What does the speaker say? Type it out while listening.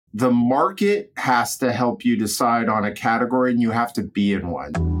the market has to help you decide on a category, and you have to be in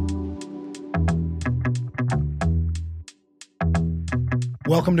one.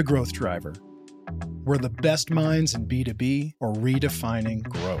 Welcome to Growth Driver, where the best minds in B2B are redefining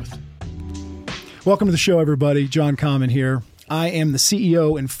growth. Welcome to the show, everybody. John Common here. I am the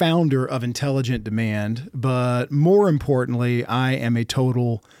CEO and founder of Intelligent Demand, but more importantly, I am a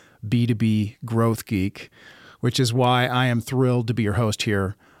total B2B growth geek, which is why I am thrilled to be your host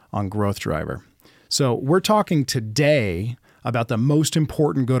here on Growth Driver. So we're talking today about the most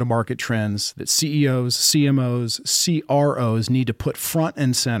important go-to-market trends that CEOs, CMOs, CROs need to put front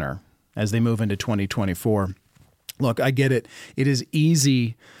and center as they move into 2024. Look, I get it. It is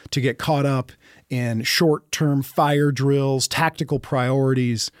easy to get caught up in short-term fire drills, tactical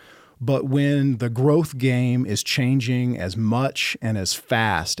priorities, but when the growth game is changing as much and as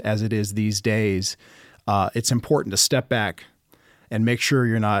fast as it is these days, it's important to step back and make sure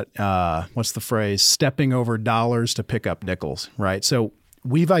you're not, stepping over dollars to pick up nickels, right? So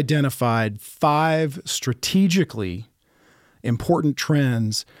we've identified 5 strategically important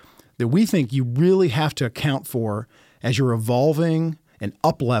trends that we think you really have to account for as you're evolving and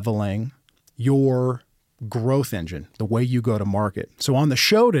up-leveling your growth engine, the way you go to market. So on the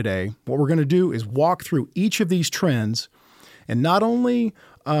show today, what we're going to do is walk through each of these trends and not only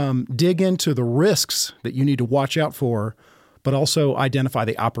dig into the risks that you need to watch out for, but also identify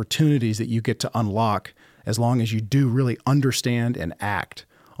the opportunities that you get to unlock as long as you do really understand and act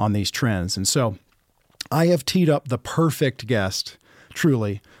on these trends. And so I have teed up the perfect guest,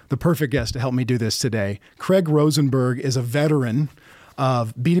 truly the perfect guest to help me do this today. Craig Rosenberg is a veteran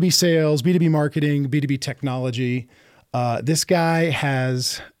of B2B sales, B2B marketing, B2B technology. This guy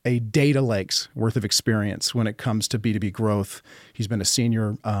has a data lake's worth of experience when it comes to B2B growth. He's been a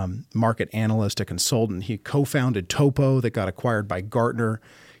senior market analyst, a consultant. He co-founded Topo that got acquired by Gartner.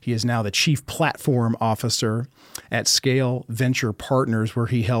 He is now the chief platform officer at Scale Venture Partners, where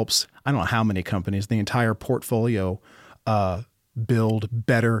he helps, I don't know how many companies, the entire portfolio build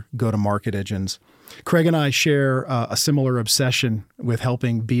better go-to-market engines. Craig and I share a similar obsession with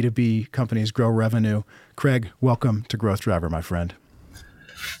helping B2B companies grow revenue. Craig, welcome to Growth Driver, my friend.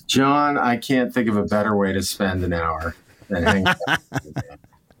 John, I can't think of a better way to spend an hour than hanging out with you.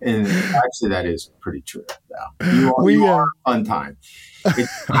 And actually, that is pretty true. Yeah. You are on time. It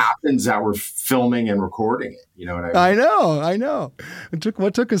happens that we're filming and recording it. You know what I mean? I know.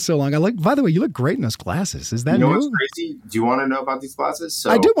 What took us so long? By the way, you look great in those glasses. Is that new? What's crazy? Do you want to know about these glasses?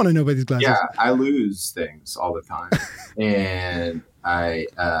 So, I do want to know about these glasses. Yeah, I lose things all the time. And I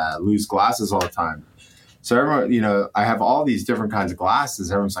lose glasses all the time. So everyone, I have all these different kinds of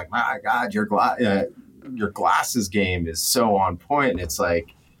glasses. Everyone's like, my God, your glasses game is so on point. And it's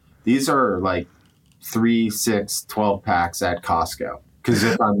like, these are like 3, 6, 12 packs at Costco. Because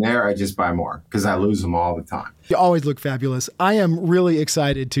if I'm there, I just buy more because I lose them all the time. You always look fabulous. I am really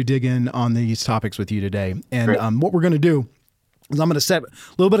excited to dig in on these topics with you today. And what we're going to do is I'm going to set a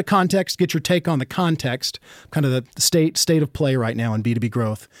little bit of context, get your take on the context, kind of the state of play right now in B2B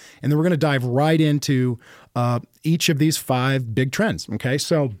growth. And then we're going to dive right into each of these 5 big trends. Okay,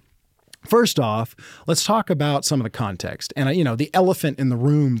 so first off, let's talk about some of the context. And, the elephant in the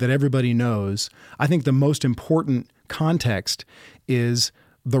room that everybody knows, I think the most important context is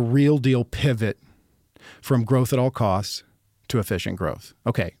the real deal pivot from growth at all costs to efficient growth.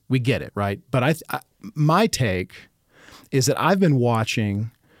 Okay, we get it, right? But my take is that I've been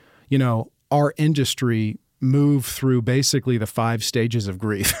watching, our industry move through basically the 5 stages of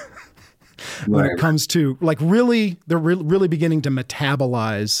grief. When it comes to they're really beginning to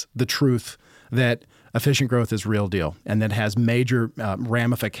metabolize the truth that efficient growth is real deal and that has major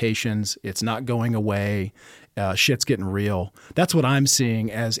ramifications. It's not going away. Shit's getting real. That's what I'm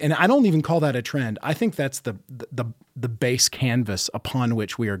seeing and I don't even call that a trend. I think that's the base canvas upon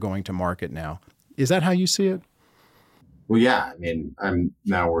which we are going to market now. Is that how you see it? Well, yeah. I mean, I'm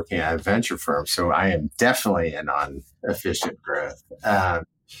now working at a venture firm, so I am definitely in on efficient growth.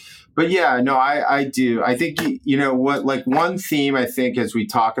 But yeah, no, I do. I think, one theme I think as we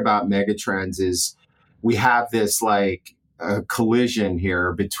talk about megatrends is we have this collision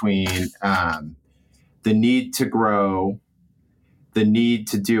here between the need to grow, the need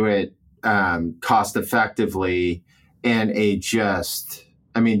to do it cost effectively, and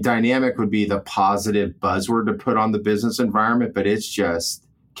dynamic would be the positive buzzword to put on the business environment, but it's just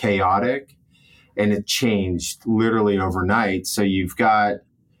chaotic and it changed literally overnight. So you've got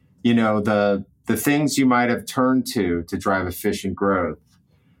the things you might have turned to drive efficient growth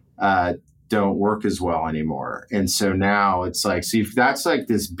don't work as well anymore. And so now it's like, see, that's like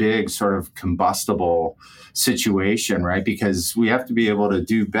this big sort of combustible situation, right? Because we have to be able to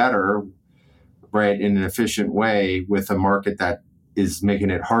do better, right, in an efficient way with a market that is making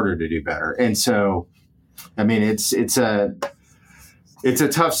it harder to do better. And so, I mean, it's a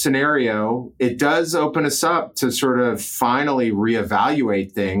tough scenario. It does open us up to sort of finally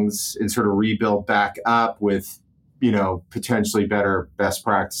reevaluate things and sort of rebuild back up with, potentially better best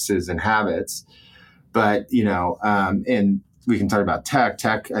practices and habits. But, and we can talk about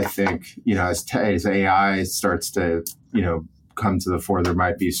tech, I think, as AI starts to, come to the fore, there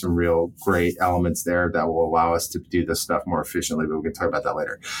might be some real great elements there that will allow us to do this stuff more efficiently, but we can talk about that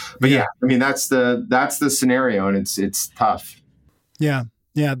later. But yeah, I mean, that's the scenario, and it's tough. Yeah.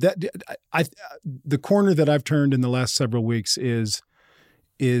 Yeah. The corner that I've turned in the last several weeks is,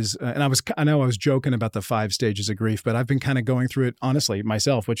 and I know I was joking about the 5 stages of grief, but I've been kind of going through it honestly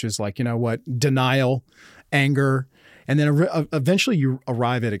myself, which is like, denial, anger, and then eventually you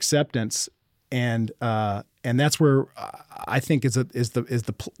arrive at acceptance. And that's where I think is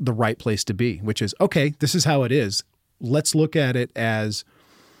the right place to be, which is, okay, this is how it is. Let's look at it as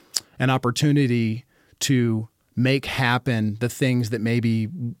an opportunity to make happen the things that maybe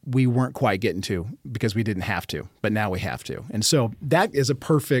we weren't quite getting to because we didn't have to, but now we have to. And so that is a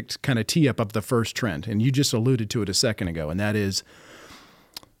perfect kind of tee up of the first trend. And you just alluded to it a second ago, and that is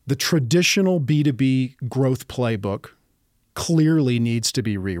the traditional B2B growth playbook clearly needs to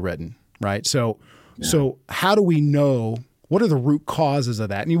be rewritten, right? So how do we know, what are the root causes of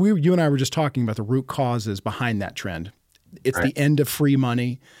that? And you and I were just talking about the root causes behind that trend. It's right. The end of free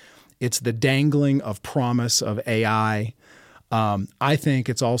money. It's the dangling of promise of AI. I think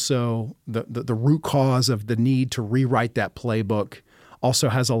it's also the root cause of the need to rewrite that playbook also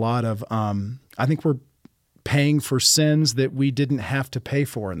has a lot of, I think we're paying for sins that we didn't have to pay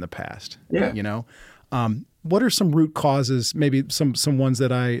for in the past. Yeah. What are some root causes, maybe some ones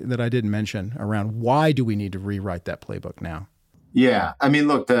that I didn't mention around why do we need to rewrite that playbook now? Yeah. I mean,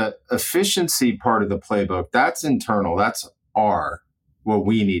 look, the efficiency part of the playbook, that's internal. That's what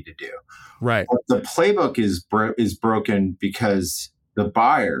we need to do. Right. But the playbook is broken because the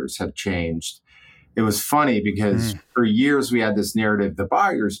buyers have changed. It was funny because for years we had this narrative, the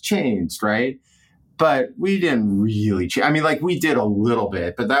buyers changed, right? But we didn't really change. I mean, like we did a little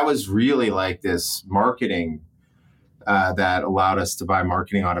bit, but that was really like this marketing that allowed us to buy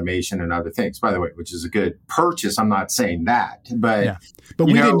marketing automation and other things, by the way, which is a good purchase. I'm not saying that, but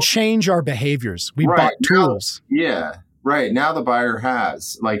we didn't change our behaviors. We bought tools. Right. Now the buyer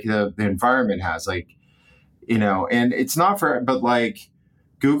has, like the environment has, like, and it's not but like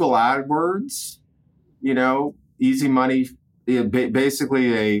Google AdWords, easy money,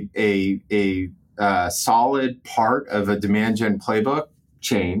 basically a solid part of a demand gen playbook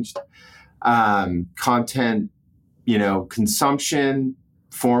changed. Content, consumption,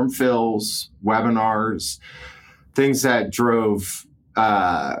 form fills, webinars, things that drove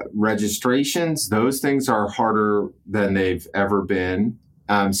registrations, those things are harder than they've ever been.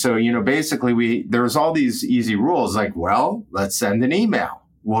 So, basically there's all these easy rules like, well, let's send an email.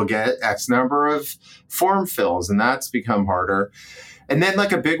 We'll get X number of form fills, and that's become harder. And then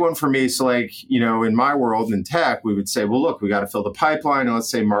like a big one for me, so like, in my world in tech, we would say, well, look, we got to fill the pipeline. And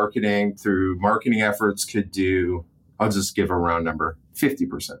let's say marketing through marketing efforts could do, I'll just give a round number,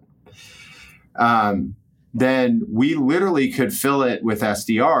 50%. Then we literally could fill it with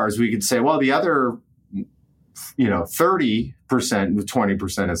SDRs. We could say, well, the other, 30%,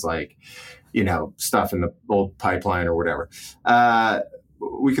 20% is like, stuff in the old pipeline or whatever.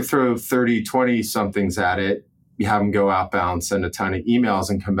 We could throw 30, 20 somethings at it. You have them go outbound, send a ton of emails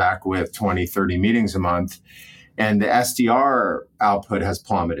and come back with 20, 30 meetings a month. And the SDR output has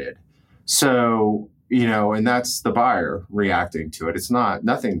plummeted. So, and that's the buyer reacting to it. It's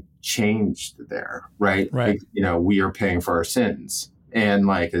nothing changed there, right? Right. Like, we are paying for our sins. And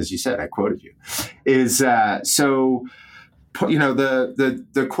like, as you said, I quoted you, is so,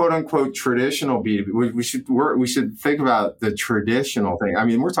 the quote unquote traditional B2B, we should think about the traditional thing. I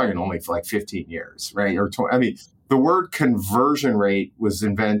mean, we're talking only for like 15 years, right? The word conversion rate was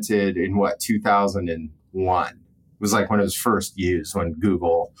invented in 2001. It was like when it was first used, when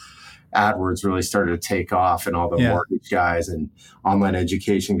Google AdWords really started to take off and all the mortgage guys and online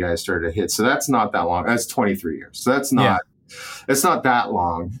education guys started to hit. So that's not that long. That's 23 years. So that's not, it's not that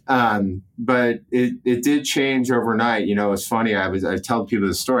long. But it did change overnight. It's funny. I tell people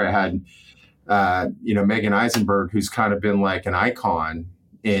the story. I had, Megan Eisenberg, who's kind of been like an icon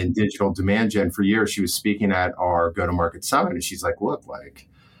in digital demand gen for years. She was speaking at our go-to-market summit, and she's like, look, like,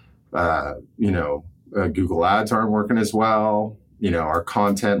 Google ads aren't working as well. our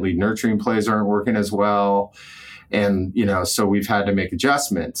content lead nurturing plays aren't working as well. And, so we've had to make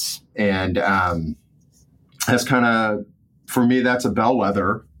adjustments. And that's kind of, for me, that's a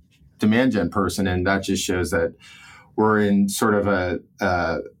bellwether demand gen person. And that just shows that we're in sort of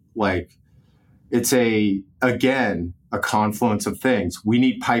it's again, a confluence of things. We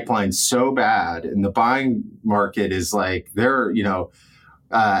need pipelines so bad. And the buying market is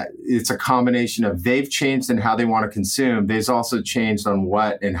it's a combination of they've changed in how they want to consume. They've also changed on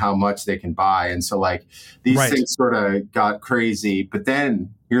what and how much they can buy. And so these things sort of got crazy. But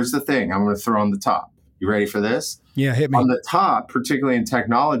then here's the thing I'm going to throw on the top. You ready for this? Yeah, hit me. On the top, particularly in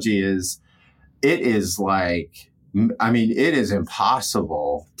technology, it is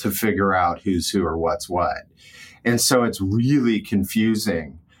impossible to figure out who's who or what's what. And so it's really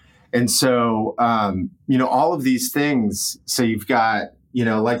confusing. And so, all of these things, so you've got,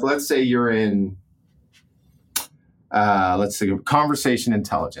 let's say you're in, let's say conversation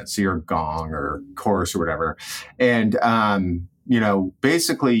intelligence. So you're Gong or Chorus or whatever. And,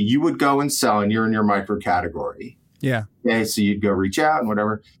 basically you would go and sell and you're in your micro category. Yeah. Okay. So you'd go reach out and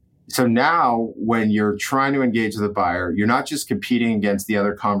whatever. So now when you're trying to engage with a buyer, you're not just competing against the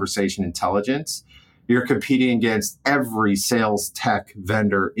other conversation intelligence, you're competing against every sales tech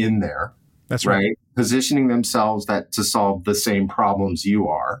vendor in there. That's right. Positioning themselves to solve the same problems you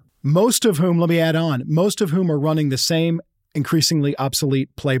are. Most of whom, let me add on, most of whom are running the same increasingly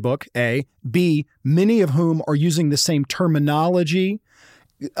obsolete playbook, A. B, many of whom are using the same terminology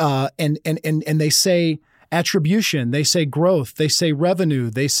and they say attribution, they say growth, they say revenue,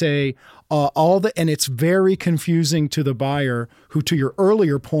 they say and it's very confusing to the buyer who, to your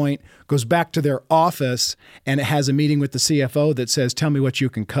earlier point, goes back to their office and it has a meeting with the CFO that says, tell me what you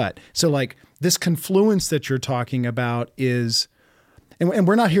can cut. So this confluence that you're talking about is, and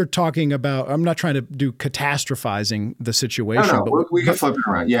we're not here talking about, I'm not trying to do catastrophizing the situation. No, but we can flip it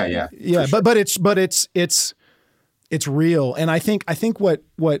around. Yeah. Yeah. Sure. But it's real. And I think what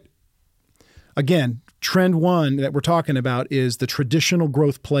again, trend one that we're talking about is the traditional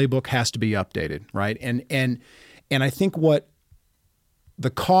growth playbook has to be updated, right? And I think what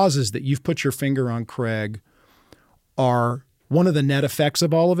the causes that you've put your finger on, Craig, are one of the net effects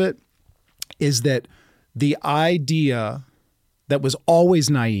of all of it is that the idea that was always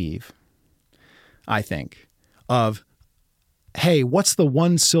naive, I think, of, hey, what's the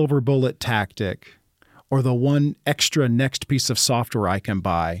one silver bullet tactic or the one extra next piece of software I can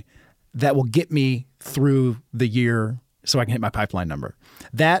buy that will get me through the year so I can hit my pipeline number?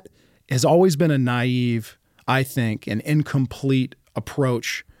 That has always been a naive, I think, an incomplete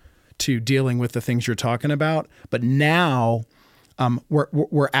approach to dealing with the things you're talking about. But now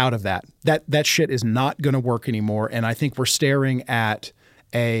we're out of that. That shit is not going to work anymore. And I think we're staring at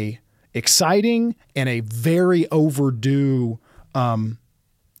a exciting and a very overdue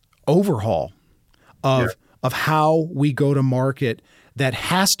overhaul of how we go to market that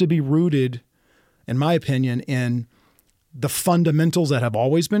has to be rooted, in my opinion, in the fundamentals that have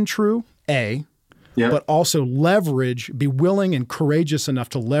always been true, but also be willing and courageous enough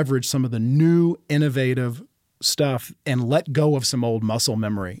to leverage some of the new innovative stuff and let go of some old muscle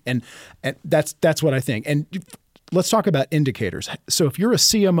memory. And that's what I think. And let's talk about indicators. So if you're a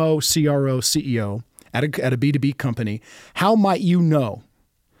CMO, CRO, CEO at a B2B company, how might you know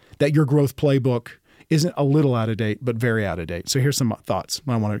that your growth playbook isn't a little out of date, but very out of date? So here's some thoughts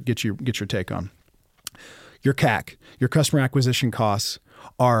I want to get your take on. Your CAC, your customer acquisition costs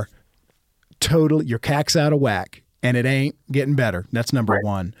are your CAC's out of whack and it ain't getting better. That's number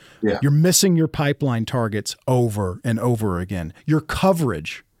one. Yeah. You're missing your pipeline targets over and over again. Your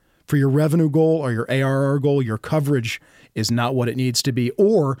coverage for your revenue goal or your ARR goal, your coverage is not what it needs to be.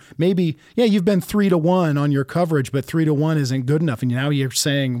 Or maybe, you've been 3-1 on your coverage, but 3-1 isn't good enough. And now you're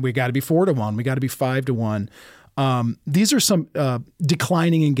saying we got to be 4-1, we got to be 5-1. These are some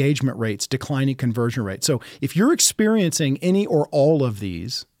declining engagement rates, declining conversion rates. So if you're experiencing any or all of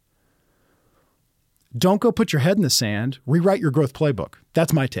these, don't go put your head in the sand. Rewrite your growth playbook.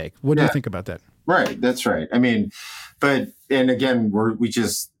 That's my take. What do you think about that? Right. That's right. I mean, and again,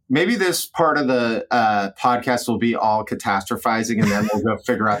 maybe this part of the podcast will be all catastrophizing and then we'll go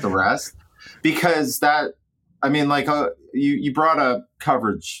figure out the rest. Because you brought up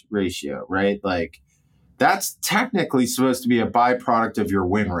coverage ratio, right? That's technically supposed to be a byproduct of your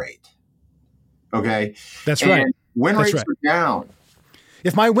win rate. Okay. That's right. Win rates are down.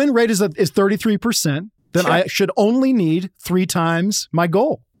 If my win rate is 33%, then I should only need 3 times my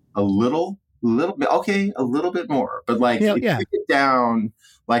goal. A little bit. Okay. A little bit more, but if you get down,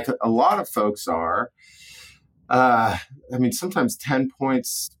 like a lot of folks are, sometimes 10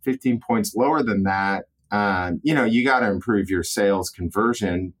 points, 15 points lower than that. you got to improve your sales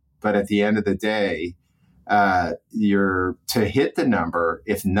conversion. But at the end of the day, to hit the number,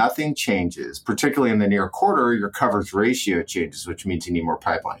 if nothing changes, particularly in the near quarter, your coverage ratio changes, which means you need more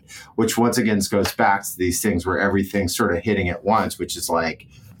pipeline, which once again goes back to these things where everything's sort of hitting at once, which is like,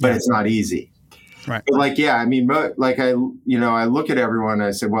 but it's not easy. Right. But like, yeah, I mean, like I look at everyone and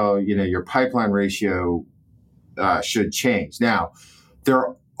I say, well, your pipeline ratio should change. Now,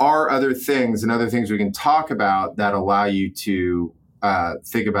 there are other things we can talk about that allow you to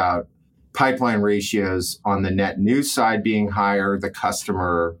think about pipeline ratios on the net new side being higher, the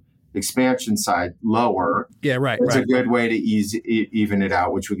customer expansion side lower. Yeah, right. It's a good way to even it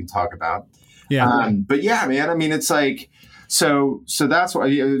out, which we can talk about. Yeah. But yeah, man, I mean, it's like, so that's why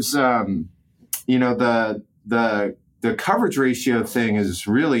it was, the coverage ratio thing is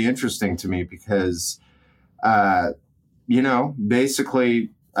really interesting to me because, basically,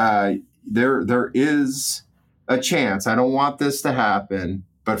 there is a chance. I don't want this to happen,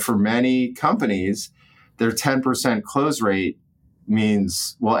 but for many companies, their 10% close rate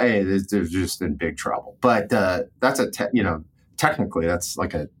means, well, they're just in big trouble. But that's technically that's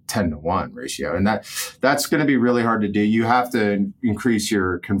like a 10-to-1 ratio, and that's going to be really hard to do. You have to increase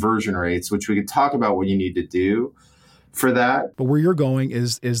your conversion rates, which we could talk about what you need to do for that. But where you're going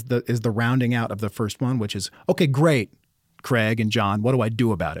is the rounding out of the first one, which is, okay, great, Craig and John, what do I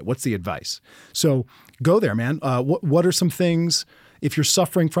do about it? What's the advice? So go there, man. What are some things, if you're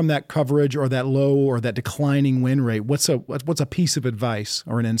suffering from that coverage or that low or that declining win rate, what's a piece of advice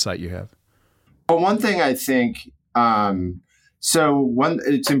or an insight you have? Well, one thing I think,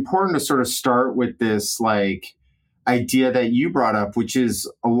 it's important to sort of start with this like idea that you brought up, which is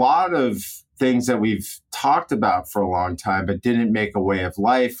a lot of things that we've talked about for a long time, but didn't make a way of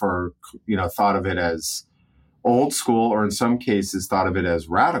life or, thought of it as old school, or in some cases thought of it as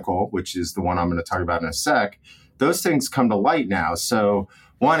radical, which is the one I'm going to talk about in a sec. Those things come to light now. So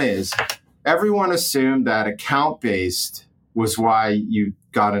one is everyone assumed that account-based was why you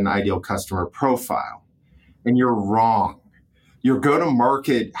got an ideal customer profile. And you're wrong. Your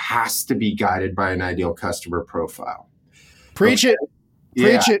go-to-market has to be guided by an ideal customer profile. Preach it.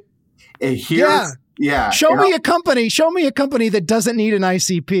 Preach it. Yeah. Show me a company that doesn't need an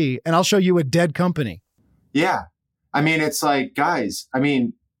ICP, and I'll show you a dead company. Yeah. I mean, it's like, guys, I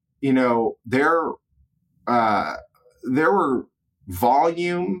mean, there were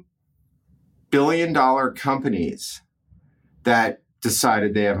volume billion-dollar companies that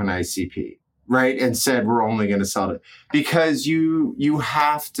decided they have an ICP, right? And said, we're only going to sell it because you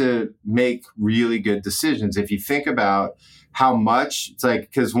have to make really good decisions. If you think about how much it's like,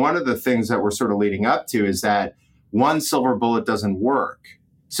 because one of the things that we're sort of leading up to is that one silver bullet doesn't work.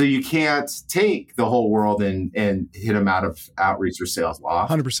 So you can't take the whole world and hit them out of outreach or sales law.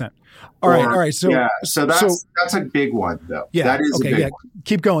 100%. All right. So that's a big one, though. Yeah. That is okay. a big one. One.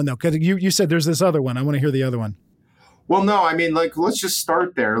 Keep going though, because you said there's this other one. I want to hear the other one. Well, no, I mean, like, let's just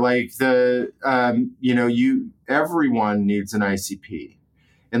start there. Like everyone needs an ICP.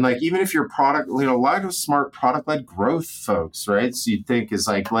 And like, even if your product, a lot of smart product-led growth folks, right? So you'd think is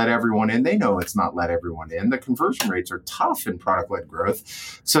like, let everyone in. They know it's not let everyone in. The conversion rates are tough in product-led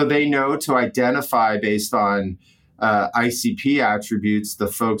growth. So they know to identify based on ICP attributes, the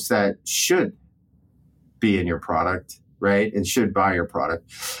folks that should be in your product, right? And should buy your product.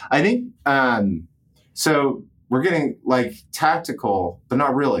 I think, so we're getting like tactical, but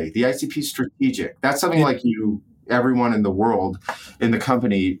not really. The ICP strategic. That's something like everyone in the world, in the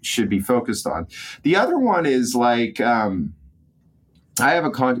company should be focused on. The other one is like, I have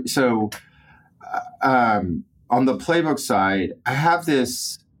on the playbook side, I have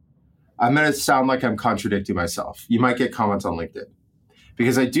this, I'm going to sound like I'm contradicting myself. You might get comments on LinkedIn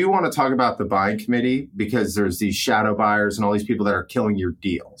because I do want to talk about the buying committee because there's these shadow buyers and all these people that are killing your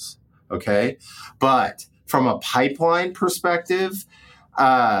deals. Okay. But from a pipeline perspective,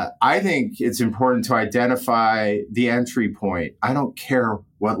 I think it's important to identify the entry point. I don't care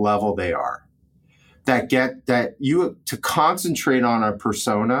what level they are. To concentrate on a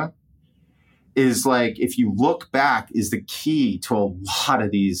persona is like, if you look back, is the key to a lot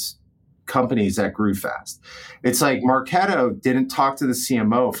of these companies that grew fast. It's like Marketo didn't talk to the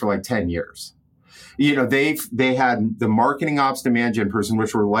CMO for like 10 years. They had the marketing ops demand gen person,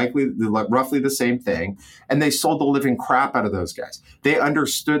 which were roughly the same thing, and they sold the living crap out of those guys. They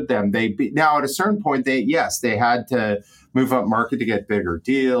understood them. Now at a certain point, they had to move up market to get bigger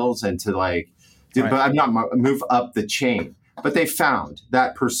deals and to move up the chain. But they found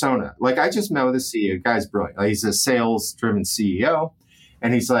that persona. Like I just met with a CEO, the guy's brilliant. Like, he's a sales-driven CEO,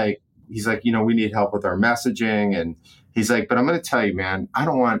 and he's like, we need help with our messaging, and he's like, but I'm going to tell you, man, I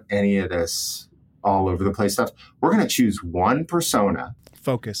don't want any of this all over the place stuff. We're going to choose one persona.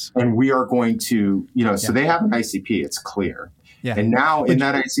 Focus. And we are going to, so they have an ICP, it's clear. Yeah. And now in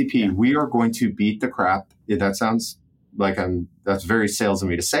that ICP, we are going to beat the crap. That sounds like that's very sales of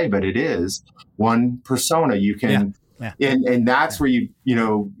me to say, but it is one persona. You can, and that's where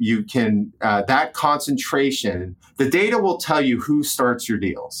you can, that concentration, the data will tell you who starts your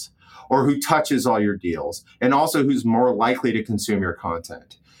deals or who touches all your deals and also who's more likely to consume your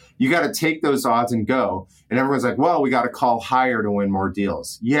content. You got to take those odds and go. And everyone's like, well, we got to call higher to win more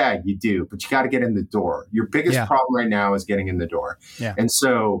deals. Yeah, you do. But you got to get in the door. Your biggest problem right now is getting in the door. Yeah. And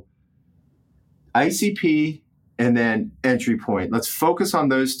so ICP and then entry point. Let's focus on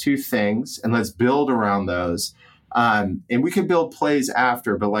those two things and let's build around those. And we can build plays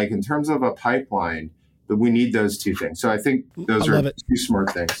after. But like in terms of a pipeline, that we need those two things. So I think those are two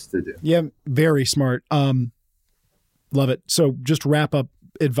smart things to do. Yeah, very smart. Love it. So just wrap up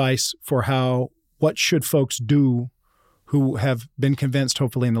advice for what should folks do who have been convinced,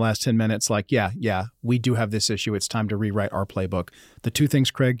 hopefully in the last 10 minutes, like, yeah, we do have this issue. It's time to rewrite our playbook. The two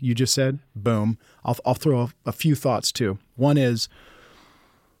things, Craig, you just said, boom. I'll throw a few thoughts too. One is,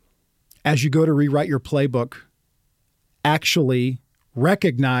 as you go to rewrite your playbook, actually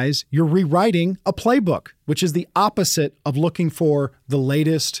recognize you're rewriting a playbook, which is the opposite of looking for the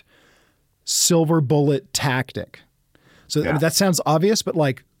latest silver bullet tactic. So that sounds obvious, but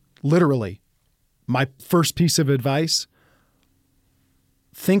like literally, my first piece of advice,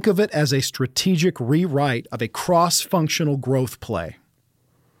 think of it as a strategic rewrite of a cross-functional growth play.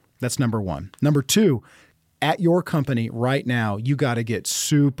 That's number one. Number two, at your company right now, you got to get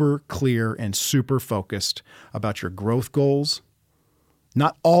super clear and super focused about your growth goals.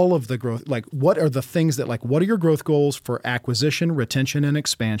 Not all of the growth, like what are the things that what are your growth goals for acquisition, retention, and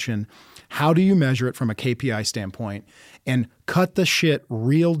expansion? How do you measure it from a KPI standpoint? And cut the shit,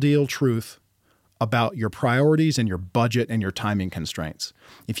 real deal truth about your priorities and your budget and your timing constraints.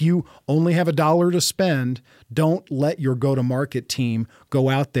 If you only have $1 to spend, don't let your go-to-market team go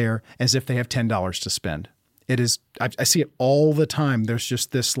out there as if they have $10 to spend. It is, I see it all the time. There's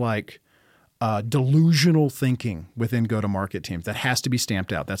just this delusional thinking within go-to-market teams that has to be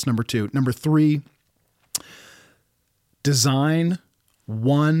stamped out. That's number two. Number three, design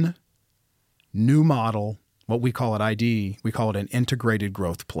one new model, what we call it ID, we call it an integrated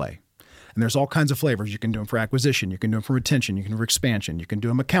growth play. And there's all kinds of flavors. You can do them for acquisition. You can do them for retention. You can do them for expansion. You can do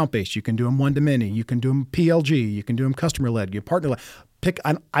them account-based. You can do them one-to-many. You can do them PLG. You can do them customer-led. You partner-led.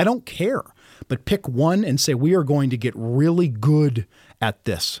 I don't care, but pick one and say, we are going to get really good at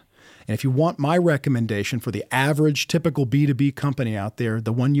this. And if you want my recommendation for the average typical B2B company out there,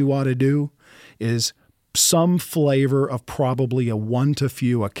 the one you ought to do is some flavor of probably a one to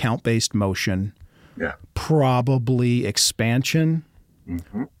few account-based motion, probably expansion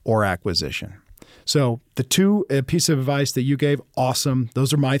or acquisition. So the two piece of advice that you gave, awesome.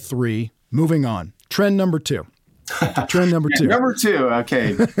 Those are my three. Moving on. Trend number two. Number two.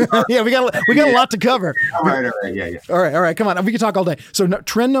 Okay. Yeah, we got a lot to cover. All right. Yeah. All right. Come on. We can talk all day. So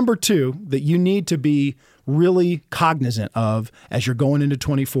trend number two that you need to be really cognizant of as you're going into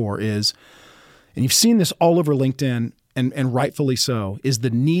 24 is, and you've seen this all over LinkedIn and rightfully so, is the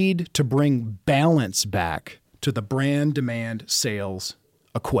need to bring balance back to the brand demand sales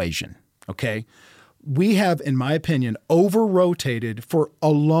equation. Okay. We have, in my opinion, over-rotated for a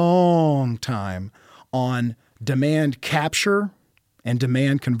long time on demand capture and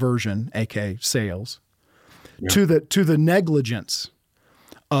demand conversion, aka sales, to the negligence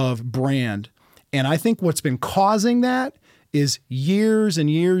of brand. And I think what's been causing that is years and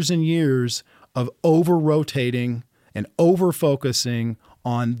years and years of over-rotating and over-focusing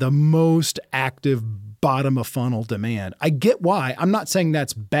on the most active bottom of funnel demand. I get why. I'm not saying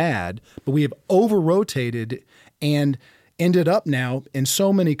that's bad, but we have over-rotated and ended up now in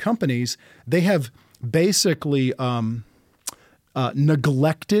so many companies, they have basically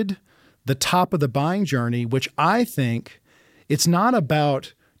neglected the top of the buying journey, which I think it's not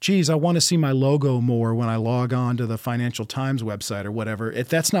about, geez, I want to see my logo more when I log on to the Financial Times website or whatever.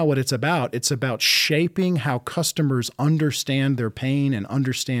 That's not what it's about. It's about shaping how customers understand their pain and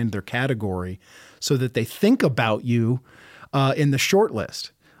understand their category so that they think about you in the short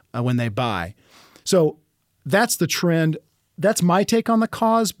list when they buy. So that's the trend. That's my take on the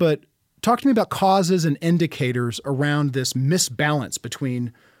cause, but talk to me about causes and indicators around this misbalance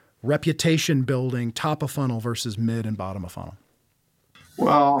between reputation building, top of funnel versus mid and bottom of funnel.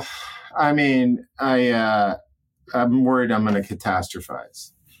 Well, I mean, I'm worried I'm going to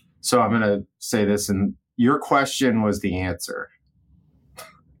catastrophize. So I'm going to say this, and your question was the answer.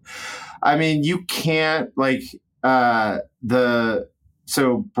 I mean, you can't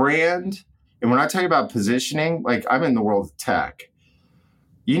so brand And when I tell you about positioning, like I'm in the world of tech,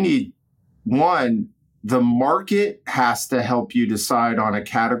 you need one, the market has to help you decide on a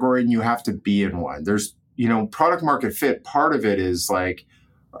category and you have to be in one. There's, product market fit. Part of it is like,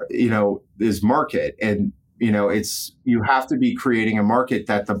 is market. And, you have to be creating a market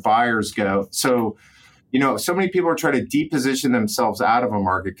that the buyers go. So, so many people are trying to deposition themselves out of a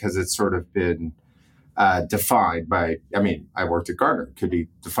market because it's sort of been defined by, I worked at Gartner, it could be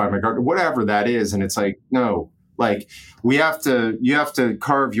defined by Gartner, whatever that is. And it's like, no, like you have to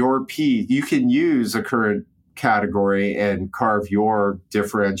carve your piece. You can use a current category and carve your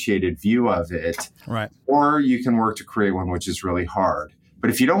differentiated view of it. Right. Or you can work to create one, which is really hard. But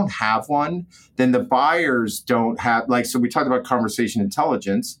if you don't have one, then the buyers don't have, like, so we talked about conversation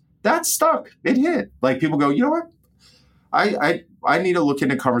intelligence. That's stuck. It hit. Like people go, you know what? I need to look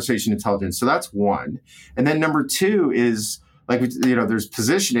into conversation intelligence. So that's one. And then number two is like, there's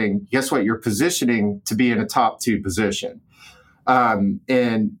positioning. Guess what? You're positioning to be in a top 2 position.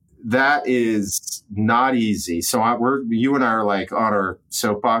 And that is not easy. So you and I are like on our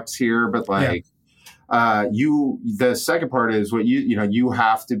soapbox here, but like, the second part is what you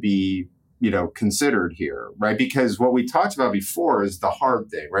have to be, considered here, right? Because what we talked about before is the hard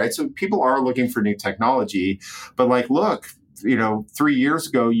thing, right? So people are looking for new technology, but like, look, 3 years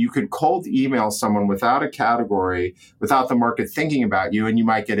ago, you could cold email someone without a category, without the market thinking about you, and you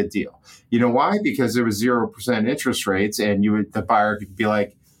might get a deal. You know why? Because there was 0% interest rates, and the buyer could be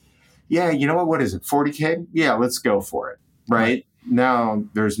like, yeah, you know what is it, 40K? Yeah, let's go for it, right? Now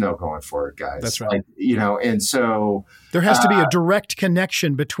there's no going for it, guys. That's right. Like, and so there has to be a direct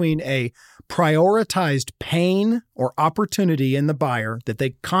connection between a prioritized pain or opportunity in the buyer that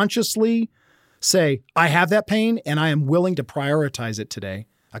they consciously say, I have that pain and I am willing to prioritize it today.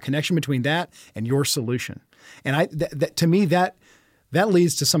 A connection between that and your solution. And to me, that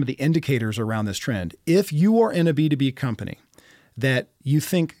leads to some of the indicators around this trend. If you are in a B2B company that you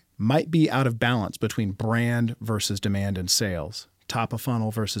think might be out of balance between brand versus demand and sales, top of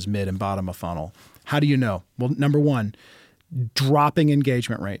funnel versus mid and bottom of funnel, how do you know? Well, number one, dropping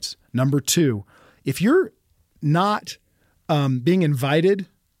engagement rates. Number two, if you're not being invited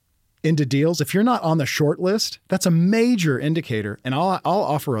into deals, if you're not on the short list, that's a major indicator. And I'll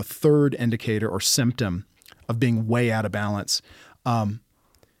offer a third indicator or symptom of being way out of balance.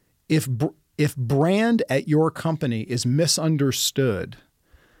 If brand at your company is misunderstood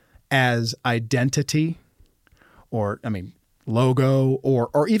as identity or, logo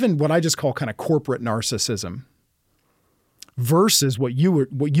or even what I just call kind of corporate narcissism versus what you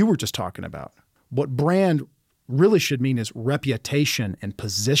were just talking about. What brand really should mean is reputation and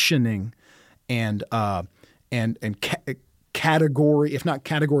positioning and category, if not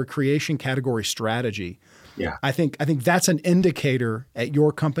category creation, category strategy. Yeah. I think that's an indicator at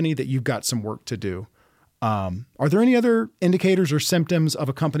your company that you've got some work to do. Are there any other indicators or symptoms of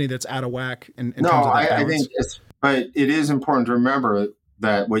a company that's out of whack in terms of that balance? I think but it is important to remember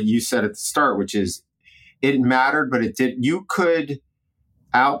that what you said at the start, which is it mattered, but you could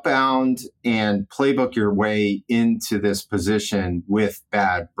outbound and playbook your way into this position with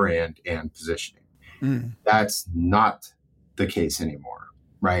bad brand and positioning. That's not the case anymore,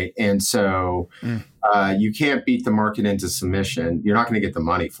 right? And so you can't beat the market into submission. You're not going to get the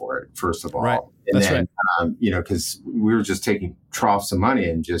money for it, first of all. Right. And that's then, right. Because we were just taking troughs of money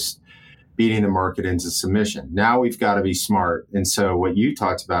and just beating the market into submission. Now we've got to be smart. And so what you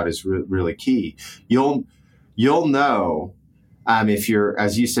talked about is really key. You'll know if you're,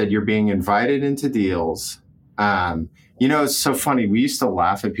 as you said, you're being invited into deals. It's so funny. We used to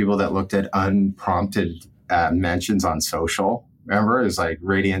laugh at people that looked at unprompted mentions on social. Remember, it was like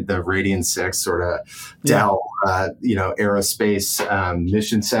the Radian 6 sort of Dell, aerospace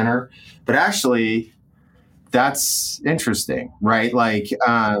mission center. But actually, that's interesting, right? Like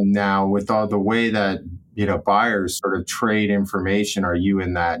now with all the way that, buyers sort of trade information, are you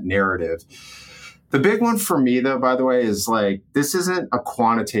in that narrative? The big one for me, though, by the way, is like, this isn't a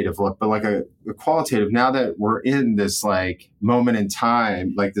quantitative look, but like a qualitative. Now that we're in this like moment in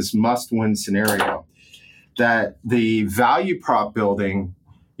time, like this must-win scenario, that the value prop building,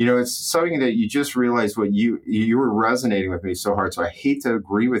 it's something that you just realized what you were resonating with me so hard. So I hate to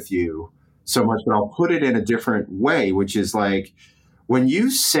agree with you so much, but I'll put it in a different way, which is like, when you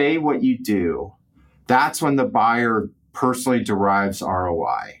say what you do, that's when the buyer personally derives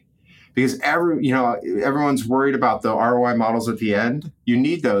ROI. Because everyone's worried about the ROI models at the end. You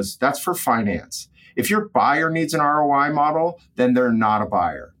need those. That's for finance. If your buyer needs an ROI model, then they're not a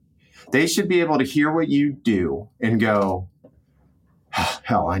buyer. They should be able to hear what you do and go,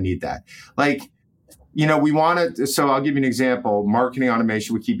 hell, I need that. Like, we want to, so I'll give you an example. Marketing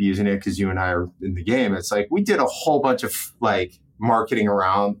automation, we keep using it because you and I are in the game. It's like we did a whole bunch of like marketing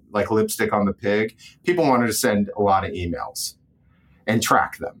around like lipstick on the pig. People wanted to send a lot of emails and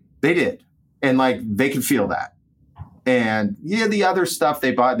track them. They did. And like they could feel that. And the other stuff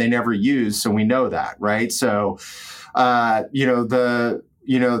they bought, they never used. So we know that, right? So,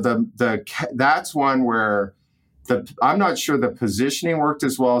 that's one where I'm not sure the positioning worked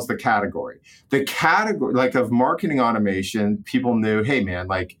as well as the category. The category, like of marketing automation, people knew, hey man,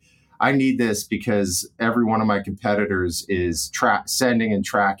 like I need this because every one of my competitors is sending and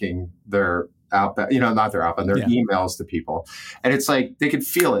tracking their outbound, not their outbound, their emails to people. And it's like, they could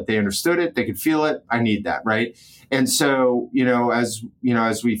feel it. They understood it. They could feel it. I need that. Right. And so,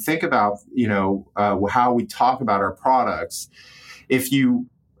 as we think about, how we talk about our products, if you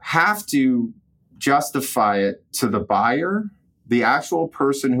have to justify it to the buyer, the actual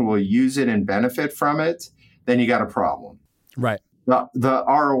person who will use it and benefit from it, then you got a problem. Right. The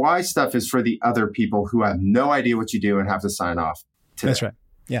ROI stuff is for the other people who have no idea what you do and have to sign off today. That's right.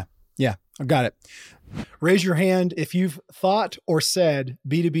 Yeah. Yeah. I got it. Raise your hand if you've thought or said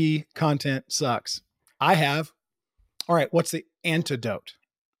B2B content sucks. I have. All right. What's the antidote?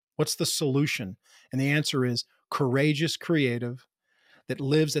 What's the solution? And the answer is courageous creative that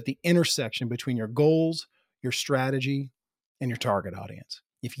lives at the intersection between your goals, your strategy, and your target audience.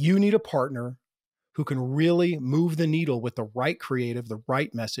 If you need a partner who can really move the needle with the right creative, the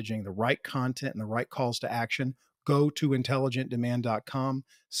right messaging, the right content, and the right calls to action, go to intelligentdemand.com,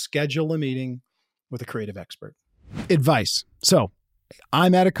 schedule a meeting with a creative expert. Advice. So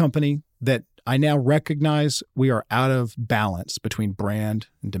I'm at a company that I now recognize we are out of balance between brand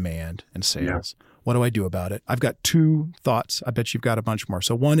and demand and sales. Yeah. What do I do about it? I've got two thoughts. I bet you've got a bunch more.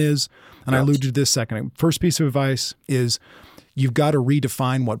 So one is, and I alluded to this second, first piece of advice is you've got to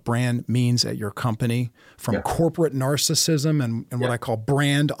redefine what brand means at your company from corporate narcissism and what I call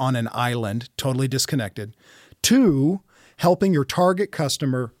brand on an island, totally disconnected, to helping your target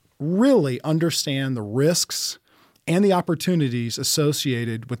customer really understand the risks and the opportunities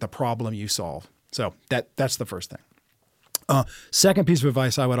associated with the problem you solve. So that's the first thing. Second piece of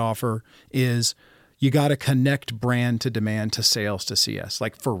advice I would offer is you got to connect brand to demand to sales to CS,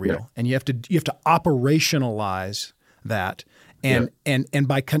 like for real. Yeah. And you have to operationalize that. And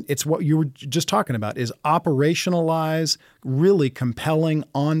it's what you were just talking about is operationalize really compelling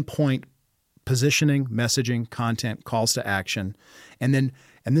on point positioning, messaging, content, calls to action. And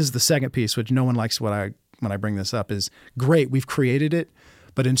this is the second piece, which no one likes when I bring this up is great. We've created it,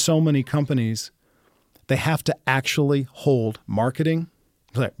 but in so many companies, they have to actually hold marketing,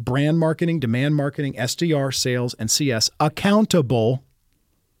 like brand marketing, demand marketing, SDR, sales, and CS accountable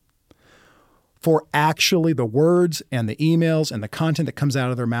for actually the words and the emails and the content that comes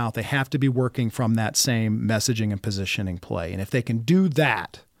out of their mouth. They have to be working from that same messaging and positioning play. And if they can do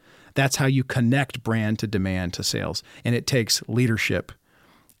that, that's how you connect brand to demand to sales. And it takes leadership.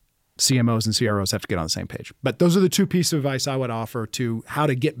 CMOs and CROs have to get on the same page. But those are the two pieces of advice I would offer to how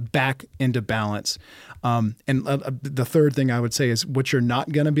to get back into balance. The third thing I would say is what you're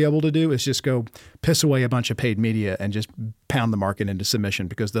not going to be able to do is just go piss away a bunch of paid media and just pound the market into submission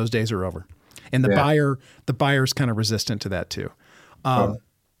because those days are over. And the buyer's kind of resistant to that too. All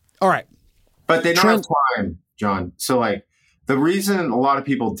right. But they don't have time, John. So like the reason a lot of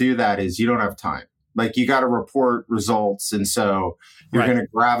people do that is you don't have time. Like you got to report results. And so you're going to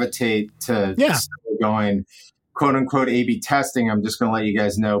gravitate to going quote unquote A/B testing. I'm just going to let you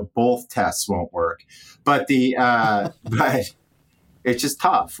guys know both tests won't work, but but it's just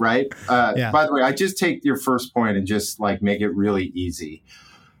tough, right? By the way, I just take your first point and just like make it really easy.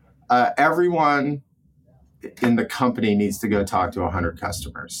 Everyone in the company needs to go talk to 100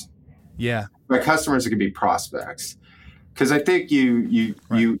 customers. Yeah. By customers, it could be prospects. Because I think you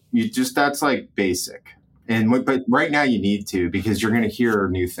just, that's like basic. But right now you need to, because you're going to hear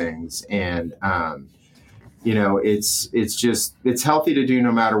new things. And, it's healthy to do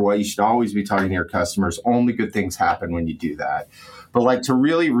no matter what. You should always be talking to your customers. Only good things happen when you do that. But like to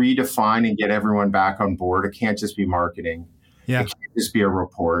really redefine and get everyone back on board, it can't just be marketing. Yeah. It can't just be a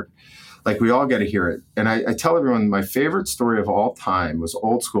report. Like we all got to hear it. And I tell everyone my favorite story of all time was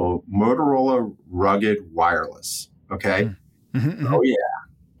old school Motorola Rugged Wireless. Okay. Mm-hmm. Oh yeah,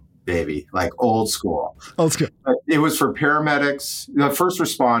 baby. Like old school. Old school. It was for paramedics, first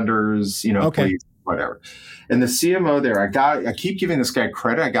responders, police, whatever. And the CMO there, I keep giving this guy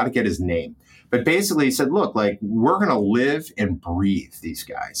credit. I got to get his name. But basically he said, look, like we're going to live and breathe these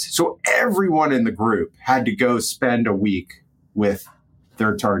guys. So everyone in the group had to go spend a week with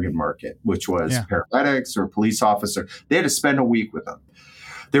their target market, which was paramedics or police officer. They had to spend a week with them.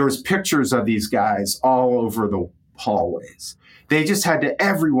 There was pictures of these guys all over the hallways. They just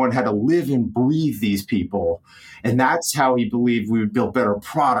everyone had to live and breathe these people. And that's how he believed we would build better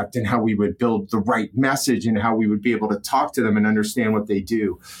product and how we would build the right message and how we would be able to talk to them and understand what they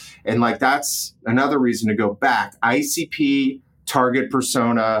do. And like, that's another reason to go back. ICP, target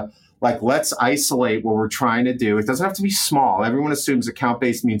persona, like, let's isolate what we're trying to do. It doesn't have to be small. Everyone assumes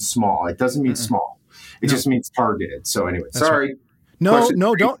account-based means small. It doesn't mean small. It just means targeted. So anyway, That's sorry. Right.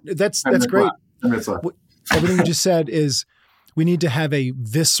 No, don't. That's great. Everything you just said is we need to have a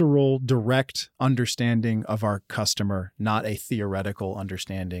visceral, direct understanding of our customer, not a theoretical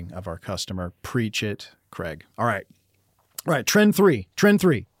understanding of our customer. Preach it, Craig. All right. Trend three.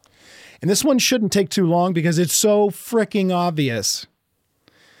 And this one shouldn't take too long because it's so freaking obvious.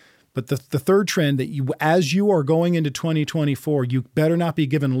 But the third trend that as you are going into 2024, you better not be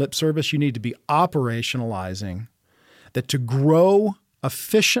given lip service. You need to be operationalizing that to grow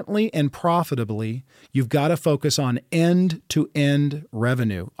efficiently and profitably, you've got to focus on end-to-end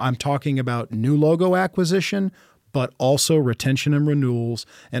revenue. I'm talking about new logo acquisition, but also retention and renewals,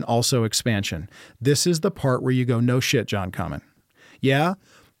 and also expansion. This is the part where you go, no shit, John Common. Yeah,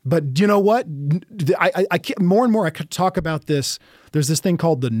 but you know what? I more and more I could talk about this. There's this thing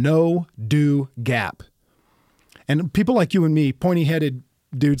called the no-do gap. And people like you and me, pointy-headed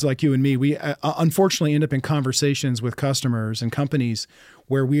dudes like you and me, we unfortunately end up in conversations with customers and companies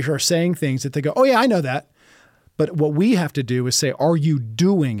where we are saying things that they go, oh yeah, I know that. But what we have to do is say, are you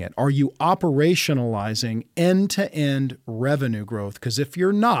doing it? Are you operationalizing end-to-end revenue growth? Because if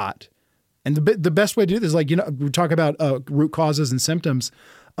you're not, and the best way to do this is like, we talk about root causes and symptoms.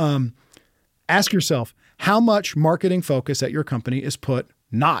 Ask yourself, how much marketing focus at your company is put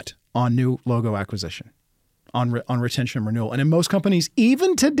not on new logo acquisition, on retention and renewal? And in most companies,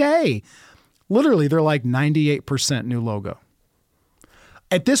 even today, literally they're like 98% new logo.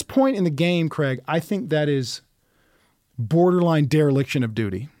 At this point in the game, Craig, I think that is borderline dereliction of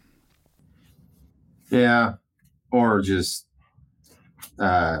duty. Yeah. Or just,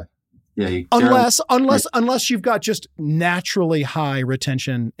 unless you've got just naturally high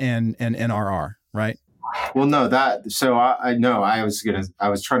retention and NRR, right? Well, no, I know I was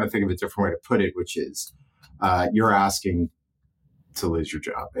trying to think of a different way to put it, which is, you're asking to lose your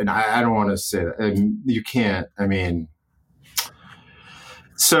job. And I don't want to say that. And you can't,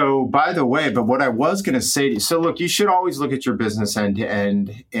 so by the way, but what I was going to say to you, so look, you should always look at your business end to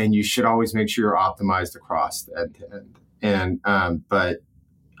end, and you should always make sure you're optimized across the end to end. And, but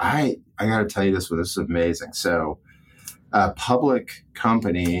I got to tell you this is amazing. So a public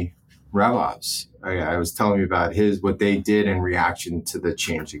company, RevOps, I was telling you about what they did in reaction to the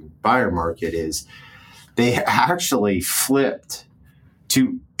changing buyer market is they actually flipped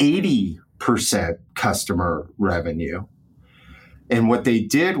to 80% customer revenue. And what they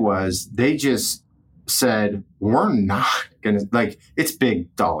did was they just said, we're not going to, like, it's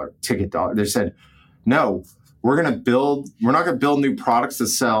big dollar, ticket dollar. They said, no, we're not going to build new products to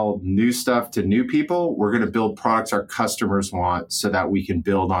sell new stuff to new people. We're going to build products our customers want so that we can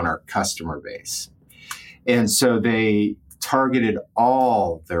build on our customer base. And so they targeted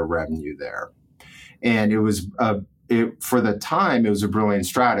all their revenue there. And it was, for the time, it was a brilliant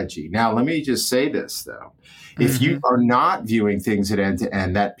strategy. Now, let me just say this, though. If you are not viewing things at end to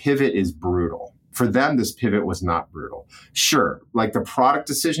end, that pivot is brutal. For them, this pivot was not brutal. Sure, like the product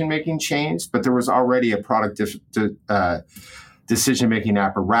decision-making changed, but there was already a product decision-making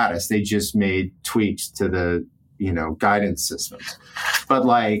apparatus. They just made tweaks to the, guidance systems. But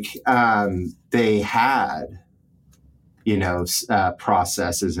they had,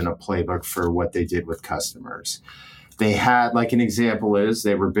 processes and a playbook for what they did with customers. They had, like, an example is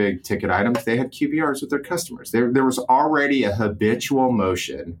they were big ticket items. They had QBRs with their customers. There was already a habitual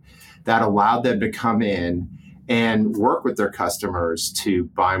motion that allowed them to come in and work with their customers to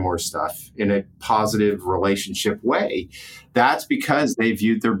buy more stuff in a positive relationship way. That's because they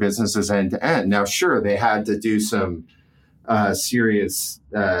viewed their business as end to end. Now, sure, they had to do some serious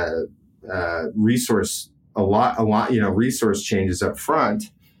resource changes up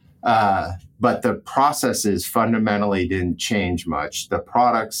front. But the processes fundamentally didn't change much. The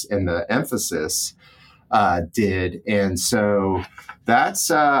products and the emphasis did. And so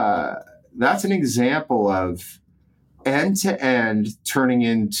that's an example of end-to-end turning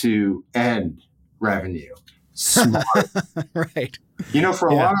into end revenue. Smart. Right. For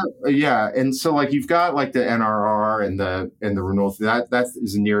a lot of, And so you've got the NRR and the renewal, that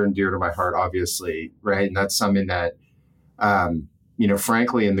is near and dear to my heart, obviously. Right. And that's something that,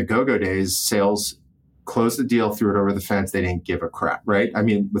 frankly, in the go-go days, sales closed the deal, threw it over the fence. They didn't give a crap, right?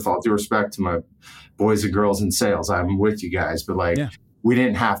 With all due respect to my boys and girls in sales, I'm with you guys, but we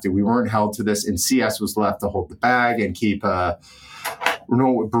didn't have to. We weren't held to this, and CS was left to hold the bag and keep a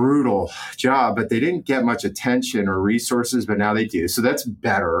brutal job, but they didn't get much attention or resources, but now they do. So that's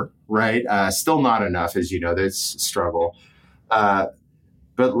better, right? Still not enough, as you know, that's a struggle. But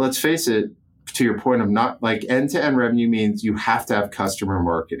let's face it, to your point of not like end-to-end revenue means you have to have customer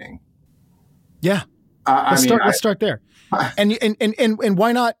marketing. Yeah. Let's start there. And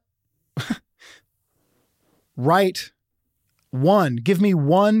why not give me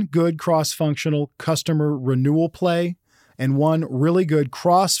one good cross-functional customer renewal play and one really good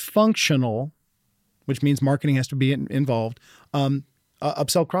cross-functional, which means marketing has to be involved,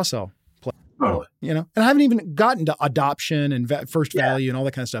 upsell, cross-sell play. Totally. And I haven't even gotten to adoption and first value and all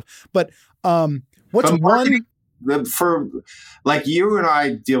that kind of stuff. But what's one? For like you and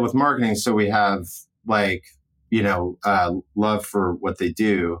I deal with marketing, so we have like, love for what they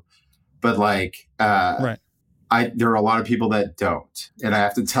do, but like, right. There are a lot of people that don't, and I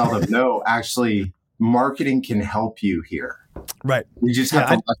have to tell them, no, actually, marketing can help you here. Right. You just have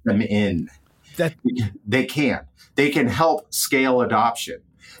to let them in. They can help scale adoption.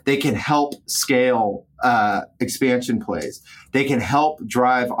 They can help scale expansion plays. They can help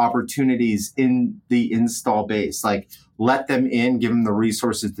drive opportunities in the install base. Like, let them in, give them the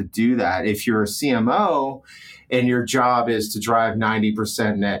resources to do that. If you're a CMO and your job is to drive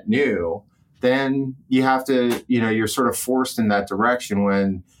 90% net new, then you have to, you're sort of forced in that direction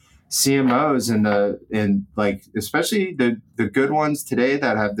when CMOs and like, especially the good ones today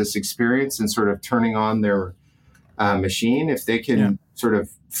that have this experience in sort of turning on their machine, if they can sort of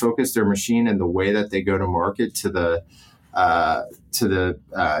focus their machine in the way that they go to market to the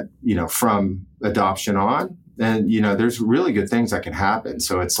from adoption on, then, there's really good things that can happen.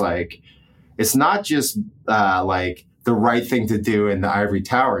 So it's like, it's not just like the right thing to do in the ivory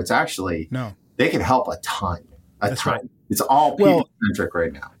tower. It's actually, they can help a ton. That's right. It's all people-centric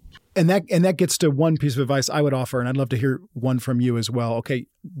right now. And that gets to one piece of advice I would offer, and I'd love to hear one from you as well. Okay,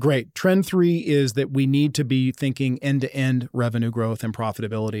 great. Trend 3 is that we need to be thinking end-to-end revenue growth and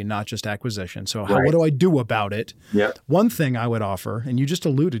profitability, not just acquisition. So what do I do about it? Yep. One thing I would offer, and you just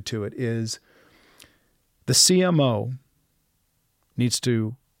alluded to it, is the CMO needs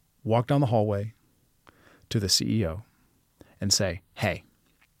to walk down the hallway to the CEO and say, hey,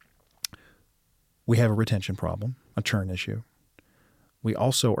 we have a retention problem, a churn issue. We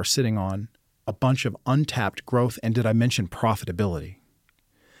also are sitting on a bunch of untapped growth, and did I mention profitability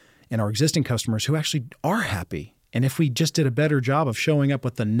in our existing customers who actually are happy. And if we just did a better job of showing up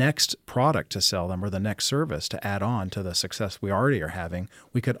with the next product to sell them or the next service to add on to the success we already are having,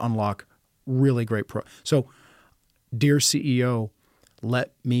 we could unlock really great So, dear CEO,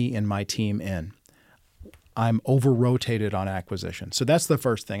 let me and my team in. I'm over-rotated on acquisition. So that's the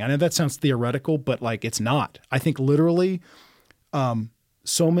first thing. I know that sounds theoretical, but like it's not. I think literally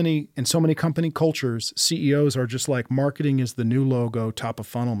so many company cultures, CEOs are just like, marketing is the new logo, top of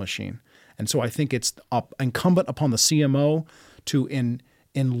funnel machine. And so I think it's incumbent upon the CMO to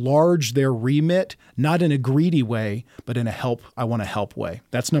enlarge their remit, not in a greedy way, but in I want to help way.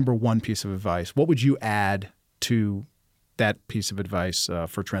 That's number one piece of advice. What would you add to that piece of advice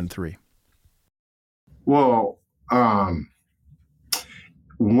for Trend 3? Well,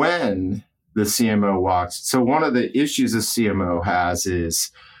 when the CMO walks, so one of the issues a CMO has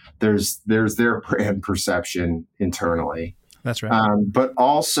is there's their brand perception internally. That's right. But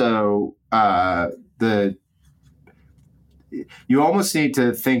also you almost need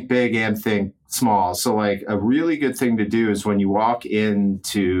to think big and think small. So like a really good thing to do is when you walk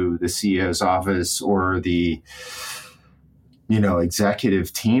into the CEO's office or the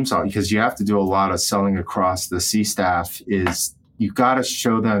executive teams, because you have to do a lot of selling across the C-staff, is you got to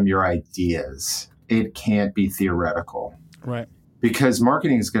show them your ideas. It can't be theoretical. Right. Because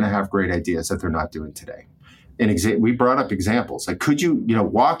marketing is going to have great ideas that they're not doing today. And we brought up examples. Like, could you,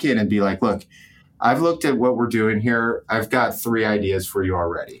 walk in and be like, look, I've looked at what we're doing here. I've got 3 ideas for you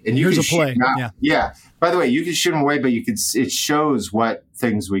already. And here's a play. Yeah. By the way, you can shoot them away, but it shows what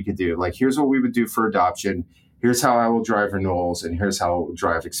things we could do. Like, here's what we would do for adoption. Here's how I will drive renewals, and here's how I will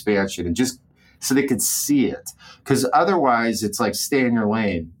drive expansion, and just so they could see it. Because otherwise, it's like stay in your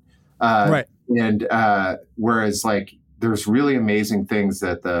lane. Right. And whereas, like, there's really amazing things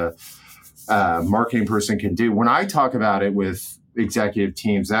that the marketing person can do. When I talk about it with executive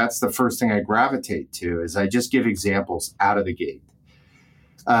teams, that's the first thing I gravitate to. Is I just give examples out of the gate.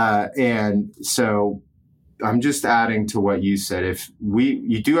 And so I'm just adding to what you said.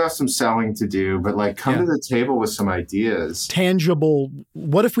 You do have some selling to do, but like come to the table with some ideas. Tangible.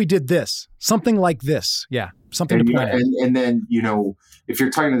 What if we did this? Something like this. Yeah. Something to point at. And then, if you're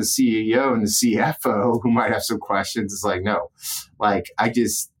talking to the CEO and the CFO who might have some questions, it's like, no, like I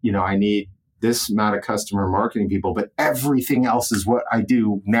just, I need this amount of customer marketing people, but everything else is what I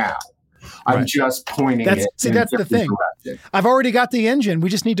do now. I'm just pointing it. That's the thing. Direction. I've already got the engine. We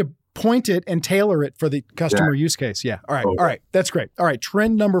just need to point it and tailor it for the customer use case. Yeah. All right. All right. That's great. All right.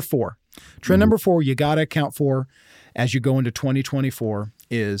 Trend number 4. Number 4, you got to account for as you go into 2024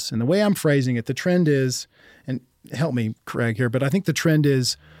 is, and the way I'm phrasing it, the trend is, and help me, Craig, here, but I think the trend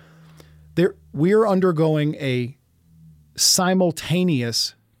is we are undergoing a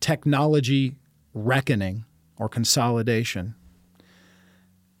simultaneous technology reckoning or consolidation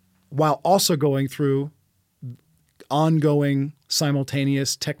while also going through ongoing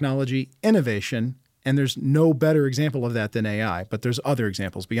simultaneous technology innovation. And there's no better example of that than AI, but there's other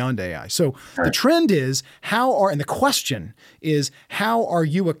examples beyond AI. So the trend is and the question is, how are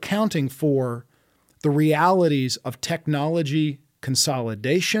you accounting for the realities of technology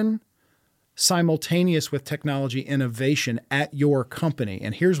consolidation simultaneous with technology innovation at your company?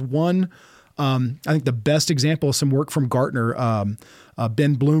 And here's one, I think the best example of some work from Gartner,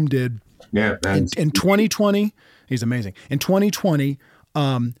 Ben Bloom did in 2020. He's amazing. In 2020,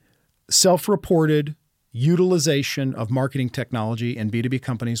 self-reported utilization of marketing technology in B2B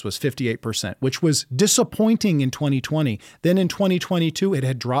companies was 58%, which was disappointing in 2020. Then in 2022, it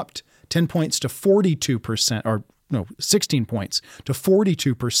had dropped 10 points to 42%, or no, 16 points to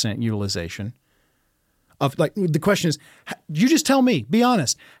 42% utilization. The question is, you just tell me, be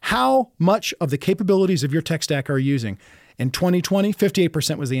honest, how much of the capabilities of your tech stack are you using? In 2020,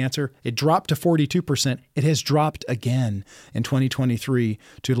 58% was the answer. It dropped to 42%. It has dropped again in 2023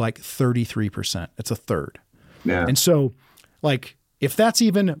 to like 33%. It's a third. Yeah. And so, like, if that's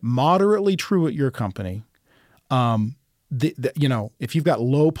even moderately true at your company, if you've got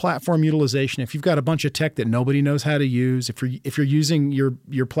low platform utilization, if you've got a bunch of tech that nobody knows how to use, if you're using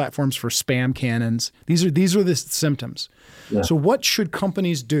your platforms for spam cannons, these are the symptoms. Yeah. So what should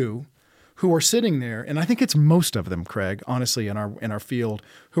companies do who are sitting there? And I think it's most of them, Craig, honestly, in our field,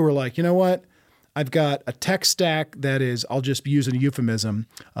 who are like, you know what? I've got a tech stack that is, I'll just use a euphemism,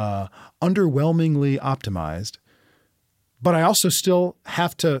 underwhelmingly optimized, but I also still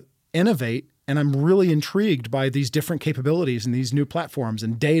have to innovate. And I'm really intrigued by these different capabilities and these new platforms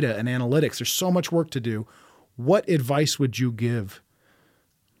and data and analytics. There's so much work to do. What advice would you give?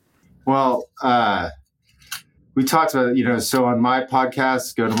 Well, we talked about, so on my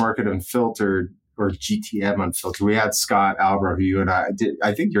podcast, Go to Market Unfiltered, or GTM Unfiltered, we had Scott Albro, who you and I did.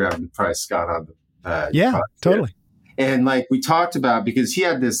 I think you're having probably Scott on the yeah, podcast. Totally. And like we talked about, because he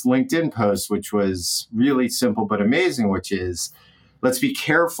had this LinkedIn post, which was really simple but amazing, which is, let's be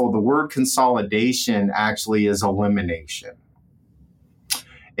careful. The word consolidation actually is elimination.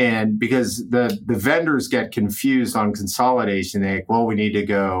 And because the vendors get confused on consolidation, they think, well, we need to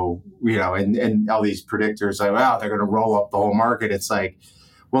go, and all these predictors like, wow, they're going to roll up the whole market. It's like,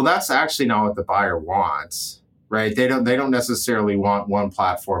 well, that's actually not what the buyer wants, right? They don't necessarily want one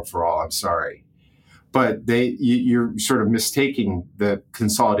platform for all. I'm sorry. But you're sort of mistaking the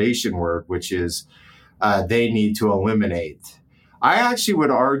consolidation word, which is they need to eliminate. I actually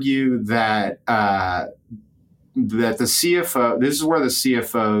would argue that that the CFO, this is where the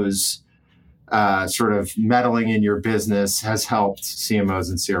CFO's sort of meddling in your business has helped CMOs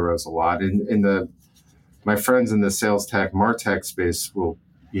and CROs a lot. My friends in the sales tech, MarTech space will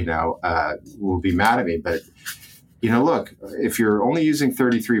be mad at me, but look, if you're only using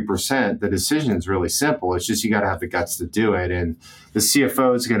 33%, the decision is really simple. It's just you got to have the guts to do it, and the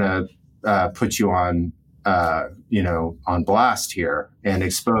CFO is going to put you on blast here and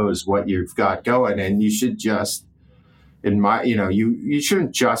expose what you've got going. And you should just, you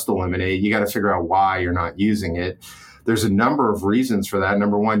shouldn't just eliminate. You got to figure out why you're not using it. There's a number of reasons for that.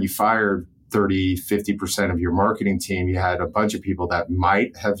 Number one, you fired 30, 50% of your marketing team. You had a bunch of people that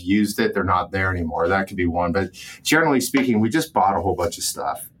might have used it. They're not there anymore. That could be one. But generally speaking, we just bought a whole bunch of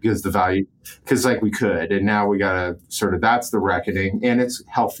stuff because we could. And now we got to that's the reckoning. And it's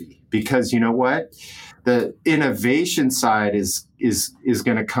healthy because you know what? The innovation side is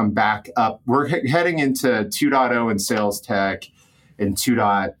going to come back up. We're heading into 2.0 in sales tech and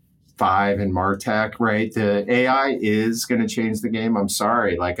 2.5 in MarTech, right? The AI is going to change the game. I'm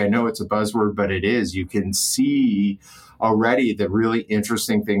sorry. Like, I know it's a buzzword, but it is. You can see already the really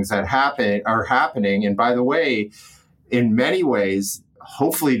interesting things that are happening. And by the way, in many ways,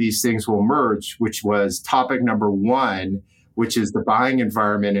 hopefully these things will merge, which was topic number one which is the buying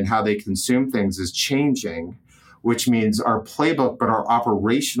environment and how they consume things is changing, which means our playbook, but our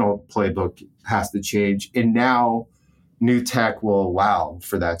operational playbook has to change. And now new tech will allow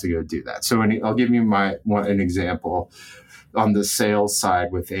for that to go do that. So I'll give you an example on the sales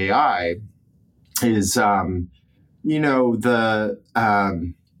side with AI is,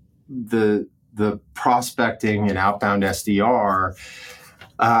 the prospecting and outbound SDR,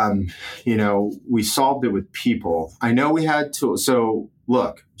 we solved it with people. I know we had to. So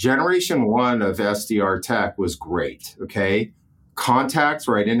look, generation 1 of SDR tech was great. Okay. Contacts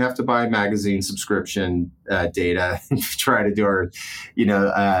where I didn't have to buy magazine subscription data and try to do our,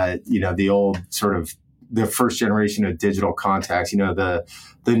 the old sort of the first generation of digital contacts, the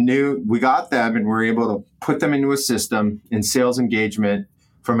new, we got them and we're able to put them into a system, and sales engagement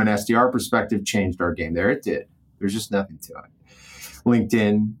from an SDR perspective changed our game there. It did. There's just nothing to it.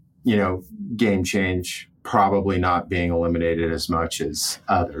 LinkedIn, game change, probably not being eliminated as much as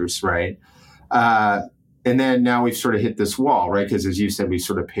others, right? And then now we've sort of hit this wall, right? Because as you said, we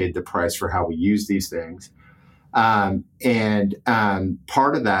sort of paid the price for how we use these things. And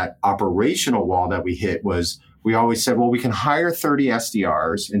part of that operational wall that we hit was we always said, well, we can hire 30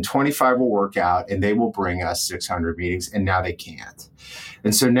 SDRs and 25 will work out and they will bring us 600 meetings. And now they can't.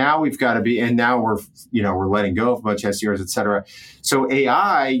 And so now we've got to be, and now we're letting go of a bunch of SDRs, et cetera. So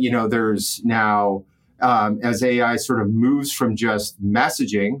AI, there's now, as AI sort of moves from just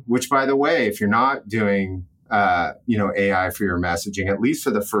messaging, which by the way, if you're not doing, AI for your messaging, at least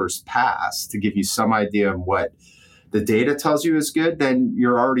for the first pass to give you some idea of what the data tells you is good, then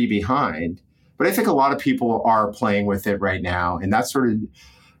you're already behind. But I think a lot of people are playing with it right now. And that's sort of,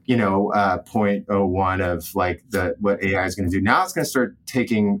 0.01 of like what AI is going to do. Now it's going to start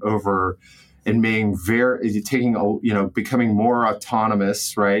taking over and becoming more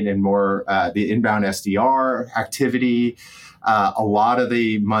autonomous, right? And more the inbound SDR activity, a lot of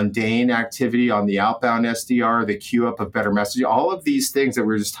the mundane activity on the outbound SDR, the queue up of better messaging, all of these things that we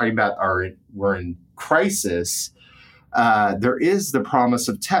were just talking about we're in crisis. There is the promise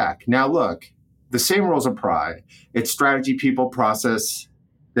of tech. Now, look, the same rules apply. It's strategy, people, process,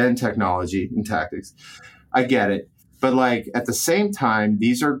 then technology and tactics. I get it. But like at the same time,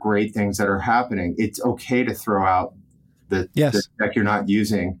 these are great things that are happening. It's okay to throw out the tech you're not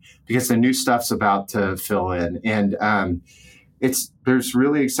using because the new stuff's about to fill in. And there's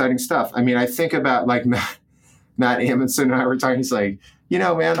really exciting stuff. I mean, I think about like Matt Amundsen and I were talking, he's like,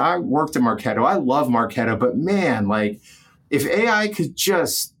 man, I worked at Marketo. I love Marketo, but man, like if I could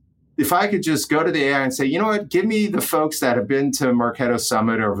just go to the AI and say, you know what, give me the folks that have been to Marketo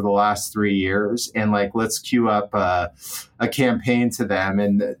Summit over the last 3 years and like, let's queue up a campaign to them.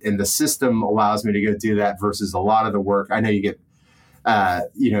 And the system allows me to go do that versus a lot of the work. I know you get,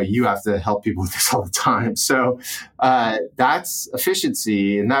 you have to help people with this all the time. So that's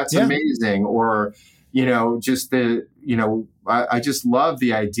efficiency and that's amazing. Or, just I just love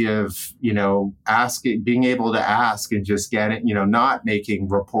the idea of, being able to ask and just get it, not making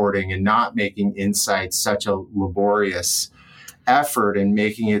reporting and not making insights such a laborious effort and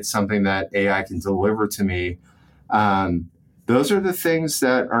making it something that AI can deliver to me. Those are the things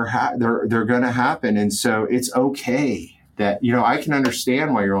that they're going to happen. And so it's okay that, I can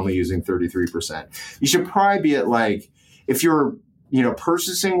understand why you're only using 33%. You should probably be at like, if you're,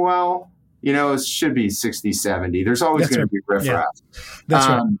 purchasing well, it should be 60, 70. There's always going to be riffraff. That's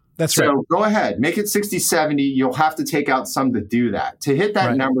right. That's right. So go ahead, make it 60, 70. You'll have to take out some to do that. To hit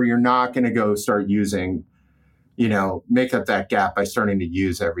that number, you're not going to go start using, make up that gap by starting to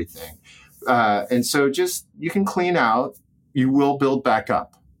use everything. And so you can clean out, you will build back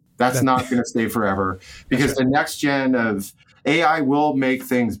up. That's not going to stay forever because the next gen of AI will make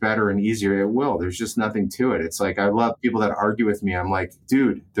things better and easier. It will. There's just nothing to it. It's like, I love people that argue with me. I'm like,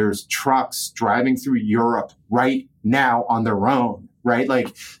 dude, there's trucks driving through Europe right now on their own, right?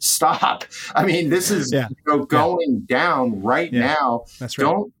 Like, stop. I mean, this is going down right now. That's right.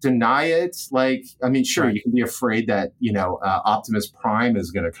 Don't deny it. Like, I mean, sure, you can be afraid that, Optimus Prime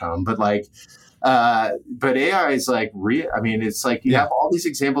is going to come, but like, but AI is like real. I mean, it's like you have all these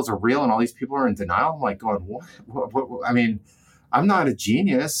examples are real and all these people are in denial. I'm like going, what? I mean, I'm not a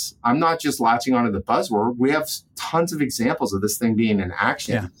genius. I'm not just latching onto the buzzword. We have tons of examples of this thing being in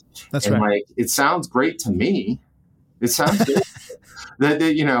action. Yeah, that's and right. Like, it sounds great to me. It sounds good.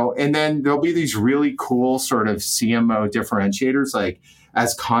 And then there'll be these really cool sort of CMO differentiators, like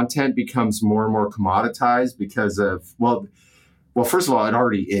as content becomes more and more commoditized because of, well, first of all, it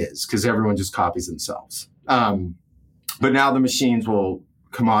already is because everyone just copies themselves. But now the machines will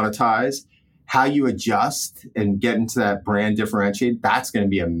commoditize. How you adjust and get into that brand differentiate, that's going to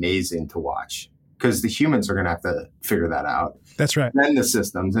be amazing to watch because the humans are going to have to figure that out. That's right. And the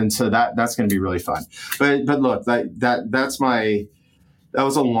systems. And so that's going to be really fun. But look, that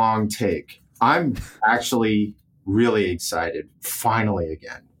was a long take. I'm actually really excited finally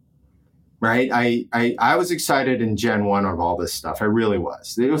again. Right. I was excited in Gen 1 of all this stuff. I really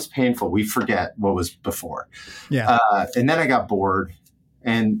was. It was painful. We forget what was before. Yeah. And then I got bored,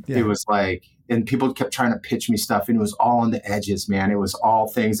 and it was like, and people kept trying to pitch me stuff, and it was all on the edges, man. It was all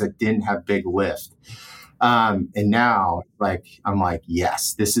things that didn't have big lift. And now, like, I'm like,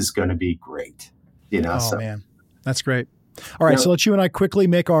 yes, this is going to be great. Oh, man, that's great. All right. So let's you and I quickly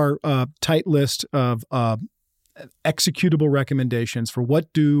make our tight list of executable recommendations for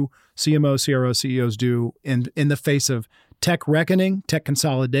what do CMOs, CROs, CEOs do in the face of tech reckoning, tech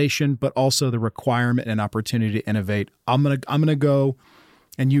consolidation, but also the requirement and opportunity to innovate. I'm gonna go,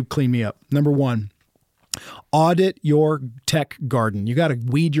 and you clean me up. Number one, audit your tech garden. You got to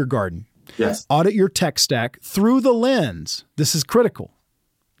weed your garden. Yes. Audit your tech stack through the lens. This is critical.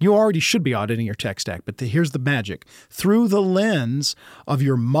 You already should be auditing your tech stack, but here's the magic. Through the lens of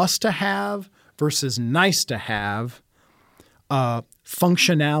your must-to-have versus nice-to-have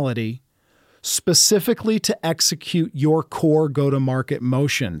functionality, specifically to execute your core go-to-market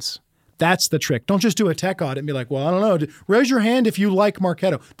motions. That's the trick. Don't just do a tech audit and be like, well, I don't know. Raise your hand if you like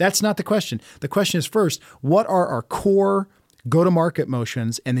Marketo. That's not the question. The question is first, what are our core go-to-market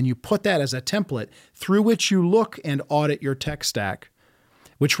motions? And then you put that as a template through which you look and audit your tech stack,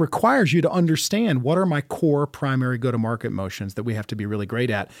 which requires you to understand what are my core primary go-to-market motions that we have to be really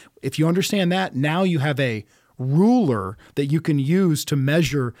great at. If you understand that, now you have a ruler that you can use to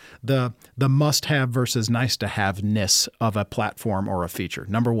measure the must-have versus nice-to-have-ness of a platform or a feature.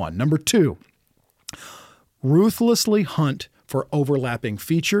 Number one. Number two, ruthlessly hunt for overlapping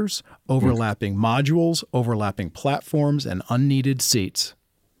features, overlapping modules, overlapping platforms, and unneeded seats.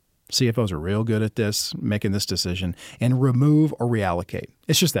 CFOs are real good at this, making this decision, and remove or reallocate.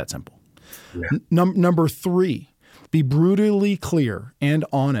 It's just that simple. Yeah. Number three, be brutally clear and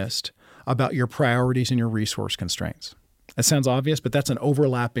honest about your priorities and your resource constraints. That sounds obvious, but that's an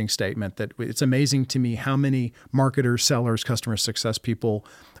overlapping statement that it's amazing to me how many marketers, sellers, customer success people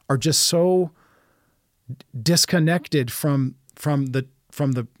are just so disconnected from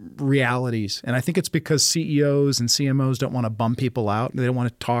the realities. And I think it's because CEOs and CMOs don't want to bum people out. They don't want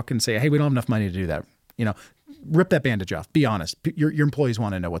to talk and say, hey, we don't have enough money to do that. Rip that bandage off. Be honest. Your employees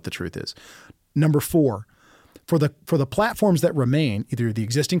want to know what the truth is. Number four, for the platforms that remain, either the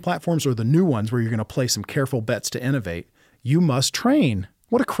existing platforms or the new ones where you're going to place some careful bets to innovate, you must train.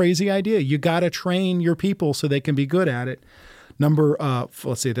 What a crazy idea. You got to train your people so they can be good at it.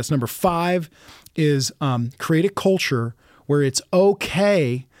 That's number five is create a culture where it's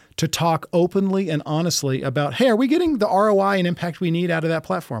okay to talk openly and honestly about, hey, are we getting the ROI and impact we need out of that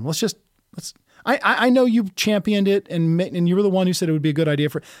platform? I know you championed it and you were the one who said it would be a good idea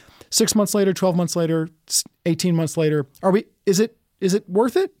for 6 months later, 12 months later, 18 months later. Is it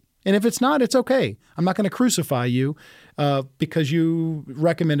worth it? And if it's not, it's okay. I'm not going to crucify you because you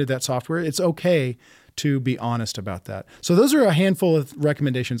recommended that software. It's okay to be honest about that. So those are a handful of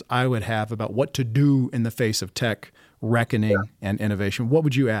recommendations I would have about what to do in the face of tech reckoning and innovation. What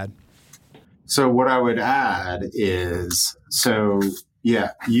would you add? So what I would add is,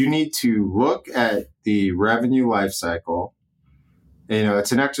 you need to look at the revenue lifecycle.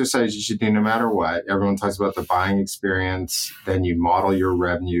 It's an exercise you should do no matter what. Everyone talks about the buying experience. Then you model your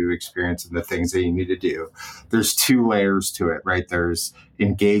revenue experience and the things that you need to do. There's two layers to it, right? There's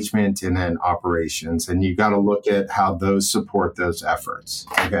engagement and then operations. And you got to look at how those support those efforts.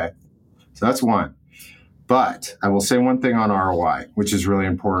 Okay. So that's one. But I will say one thing on ROI, which is really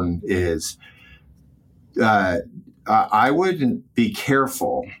important, is I would be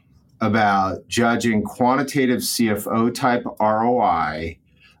careful about judging quantitative CFO type ROI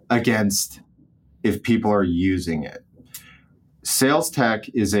against if people are using it. Sales tech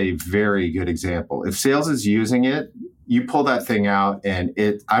is a very good example. If sales is using it, you pull that thing out and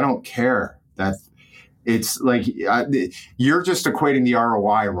I don't care that it's like you're just equating the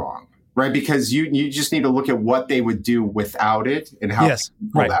ROI wrong, right? Because you just need to look at what they would do without it and how that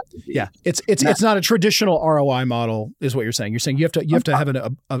would be. Yeah, it's not a traditional ROI model, is what you're saying. You're saying you have to have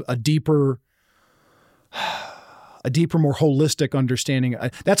a deeper, more holistic understanding.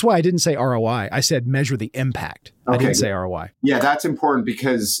 That's why I didn't say ROI. I said measure the impact. Okay, I didn't say ROI. Yeah, that's important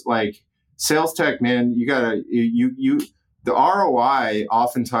because like sales tech, man, you gotta the ROI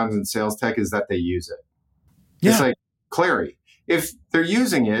oftentimes in sales tech is that they use it. Yeah. It's like Clary. If they're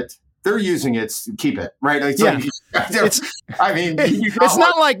using it, they're using it, keep it, right? It's Yeah. it's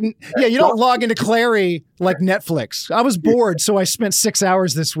not like, you don't log into Clary like Netflix. I was bored, so I spent 6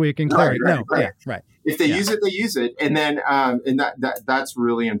 hours this week in Clary. Right. If they use it, they use it. And then, and that's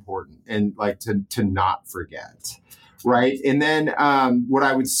really important. And like to not forget, right? And then what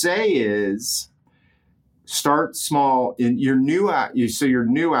I would say is, start small in your new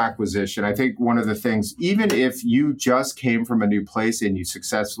acquisition. I think one of the things, even if you just came from a new place and you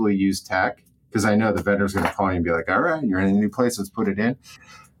successfully use tech, because I know the vendor's going to call you and be like, all right, you're in a new place, let's put it in.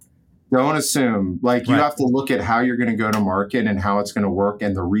 Don't assume, like, you have to look at how you're going to go to market and how it's going to work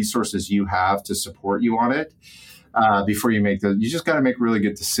and the resources you have to support you on it before you make you just got to make really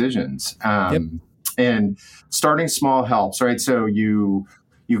good decisions. And starting small helps, right? So you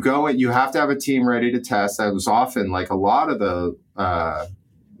go and you have to have a team ready to test. That was often like a lot of the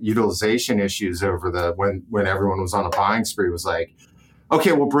utilization issues over when everyone was on a buying spree was like,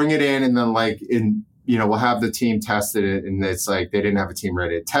 okay, we'll bring it in, and then we'll have the team tested it, and it's like they didn't have a team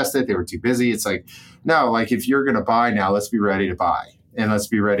ready to test it. They were too busy. It's like, no, like if you're going to buy now, let's be ready to buy and let's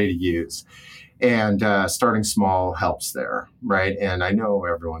be ready to use. And starting small helps there, right? And I know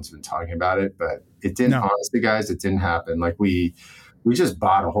everyone's been talking about it, but it didn't. Honestly, guys, it didn't happen. Like we just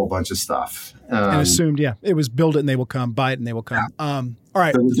bought a whole bunch of stuff and assumed, it was build it and they will come, buy it and they will come. All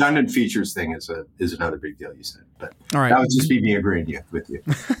right. The redundant features thing is another big deal, you said. But all right, that would just be me agreeing with you.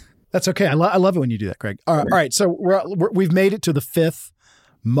 That's okay. I love it when you do that, Craig. All right. So we've made it to the 5th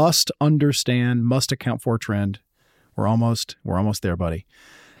must understand, must account for trend. We're almost there, buddy.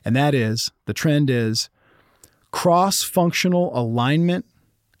 And that is, the trend is cross-functional alignment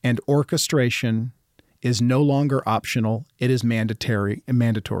and orchestration is no longer optional. It is mandatory.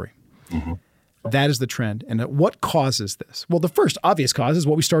 Mm-hmm. That is the trend. And what causes this? Well, the first obvious cause is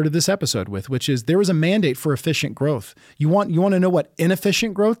what we started this episode with, which is there is a mandate for efficient growth. You want to know what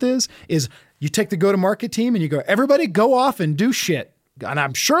inefficient growth is you take the go-to-market team and you go, everybody go off and do shit. And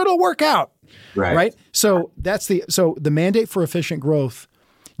I'm sure it'll work out. Right? So the mandate for efficient growth,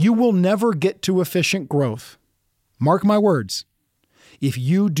 you will never get to efficient growth. Mark my words. If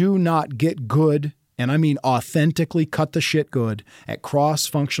you do not get good, and I mean authentically cut the shit good, at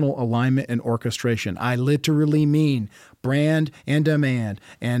cross-functional alignment and orchestration. I literally mean brand and demand.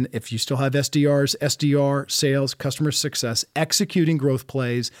 And if you still have SDRs, SDR, sales, customer success, executing growth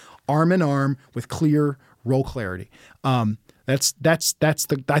plays, arm in arm with clear role clarity. I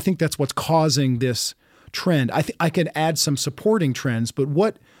think that's what's causing this trend. I could add some supporting trends, but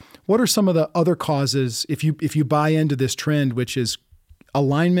what are some of the other causes if you buy into this trend, which is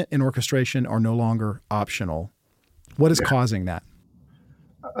alignment and orchestration are no longer optional? What is causing that?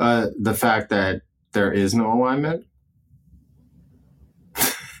 The fact that there is no alignment,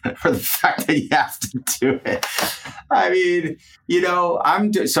 or the fact that you have to do it. I mean,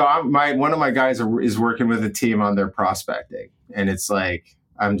 one of my guys is working with a team on their prospecting, and it's like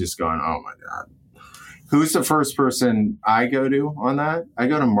I'm just going, oh my God. Who's the first person I go to on that? I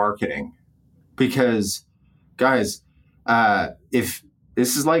go to marketing, because, guys, if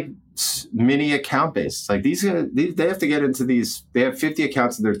this is like mini account based, like they have to get into these. They have 50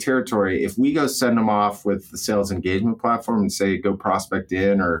 accounts in their territory. If we go send them off with the sales engagement platform and say go prospect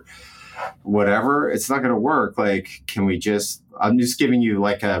in or whatever, it's not going to work. Like, can we just? I'm just giving you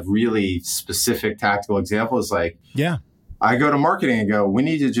like a really specific tactical example. Is like, I go to marketing and go, we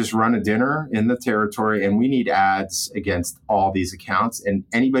need to just run a dinner in the territory, and we need ads against all these accounts. And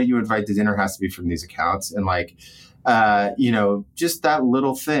anybody you invite to dinner has to be from these accounts. And like, just that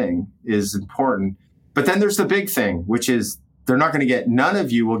little thing is important. But then there's the big thing, which is none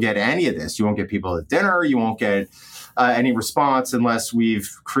of you will get any of this. You won't get people at dinner. You won't get any response unless we've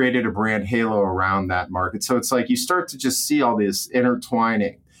created a brand halo around that market. So it's like you start to just see all this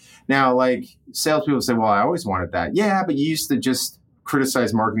intertwining. Now, like salespeople say, well, I always wanted that. Yeah, but you used to just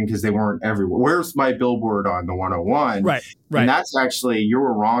criticize marketing because they weren't everywhere. Where's my billboard on the 101? Right. And that's actually, you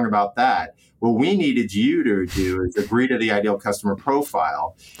were wrong about that. What we needed you to do is agree to the ideal customer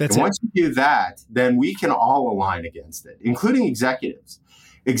profile. Once you do that, then we can all align against it, including executives.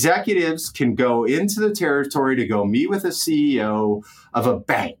 Executives can go into the territory to go meet with a CEO of a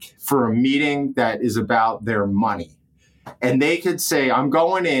bank for a meeting that is about their money. And they could say, I'm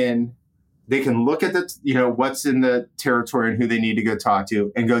going in. They can look at what's in the territory and who they need to go talk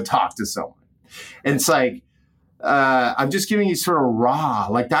to and go talk to someone. And it's like, I'm just giving you sort of raw,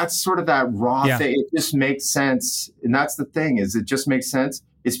 like that's sort of that raw thing. It just makes sense. And that's the thing, is it just makes sense.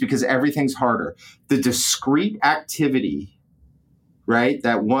 It's because everything's harder. The discrete activity, right?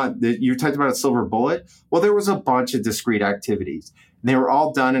 That you talked about a silver bullet. Well, there was a bunch of discrete activities. They were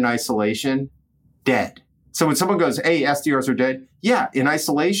all done in isolation, dead. So when someone goes, hey, SDRs are dead. Yeah, in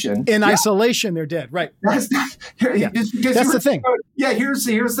isolation. Isolation, they're dead. Right. That's the thing. Yeah, here's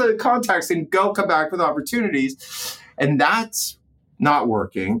the context, and go come back with opportunities. And that's not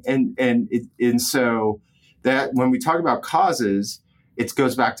working. And so that when we talk about causes, it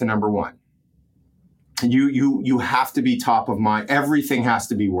goes back to number one. You have to be top of mind. Everything has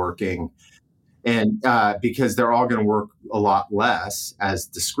to be working. And because they're all going to work a lot less as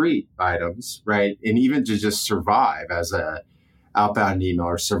discrete items, right? And even to just survive as a outbound email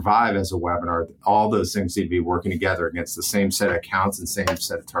or survive as a webinar, all those things need to be working together against the same set of accounts and same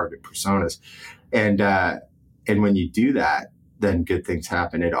set of target personas. And when you do that, then good things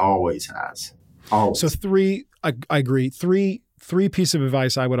happen. It always has. Always. So I agree. Three pieces of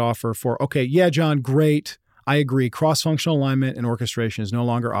advice I would offer for, okay, yeah, John, great. I agree. Cross-functional alignment and orchestration is no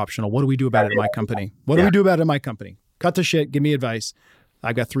longer optional. What do we do about it in my company? What do we do about it in my company? Cut the shit. Give me advice.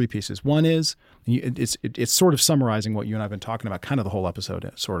 I've got three pieces. One is, it's sort of summarizing what you and I have been talking about, kind of the whole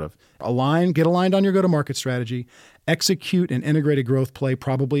episode, sort of. Get aligned on your go-to-market strategy. Execute an integrated growth play,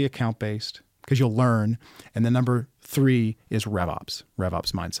 probably account-based, because you'll learn. And then number 3 is RevOps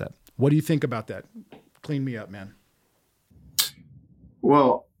mindset. What do you think about that? Clean me up, man.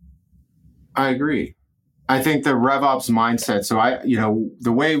 Well, I agree. I think the RevOps mindset. So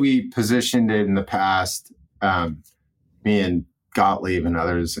the way we positioned it in the past, me and Gottlieb and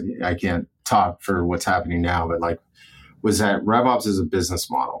others, I can't talk for what's happening now, but was that RevOps is a business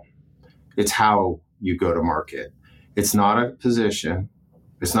model. It's how you go to market. It's not a position.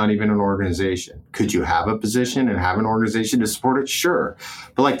 It's not even an organization. Could you have a position and have an organization to support it? Sure.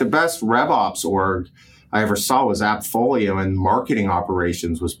 But the best RevOps org I ever saw was Appfolio, and marketing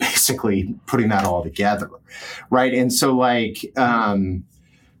operations was basically putting that all together, right? And so that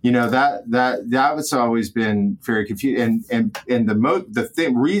was always been very confusing. And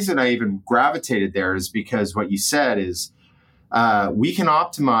the reason I even gravitated there is because what you said is we can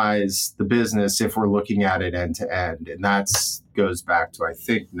optimize the business if we're looking at it end to end, and that goes back to I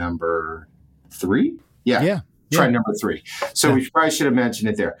think number 3. Yeah. Try number 3. So we probably should have mentioned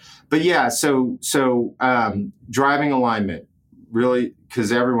it there. But yeah, so driving alignment, really,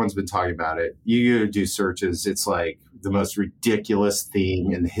 because everyone's been talking about it. You go do searches, it's like the most ridiculous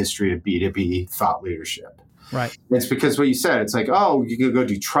theme in the history of B2B thought leadership. Right. It's because what you said, it's like, oh, you can go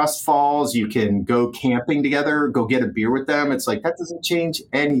do trust falls, you can go camping together, go get a beer with them. It's like, that doesn't change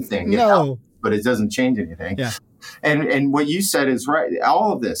anything. No. But it doesn't change anything. Yeah. And what you said is right.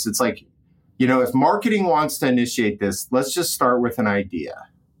 All of this, it's like, if marketing wants to initiate this, let's just start with an idea,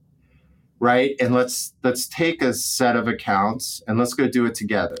 right? And let's take a set of accounts and let's go do it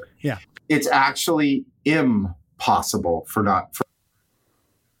together. Yeah. It's actually impossible for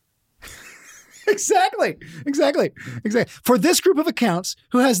Exactly. For this group of accounts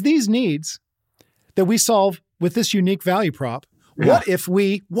who has these needs that we solve with this unique value prop, what if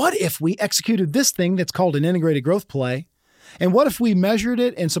we executed this thing that's called an integrated growth play? And what if we measured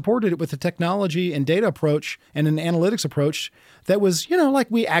it and supported it with a technology and data approach and an analytics approach that was,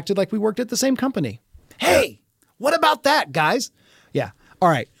 we acted like we worked at the same company? Hey, what about that, guys? Yeah. All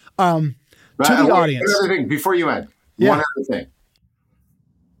right. To the audience. Another thing before you end. One other thing.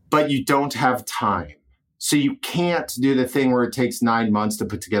 But you don't have time. So you can't do the thing where it takes 9 months to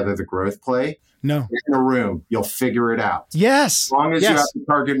put together the growth play. No. Get in a room. You'll figure it out. Yes. As long as you have the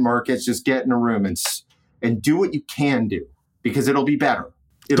target markets, just get in a room and do what you can do. Because it'll be better.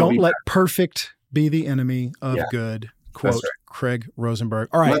 Don't let perfect be the enemy of good. Quote right. Craig Rosenberg.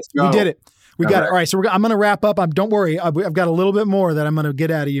 All right, we did it. We got it. All right, so I'm going to wrap up. Don't worry. I've got a little bit more that I'm going to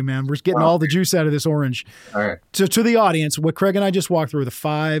get out of you, man. We're just getting all the juice out of this orange. All right. So to the audience, what Craig and I just walked through are the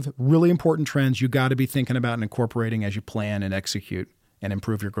 5 really important trends you got to be thinking about and incorporating as you plan and execute and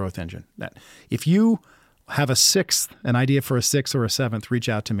improve your growth engine. That if you have an idea for a 6th or a 7th, reach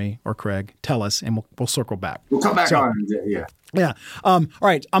out to me or Craig. Tell us, and we'll circle back. We'll come back on. Yeah. Yeah. All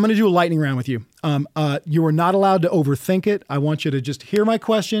right. I'm going to do a lightning round with you. You are not allowed to overthink it. I want you to just hear my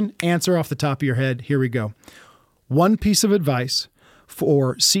question, answer off the top of your head. Here we go. One piece of advice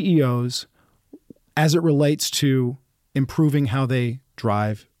for CEOs as it relates to improving how they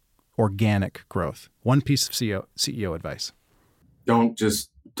drive organic growth. One piece of CEO advice. Don't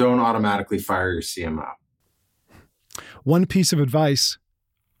automatically fire your CMO. One piece of advice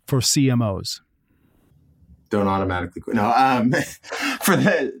for CMOs. Don't automatically quit. No, for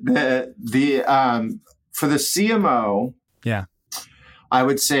the CMO, I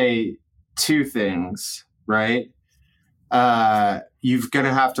would say 2 things, right? You're going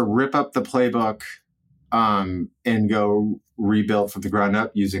to have to rip up the playbook and go rebuild from the ground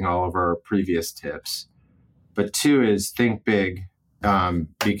up using all of our previous tips. But 2 is think big,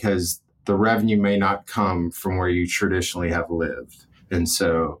 because the revenue may not come from where you traditionally have lived. And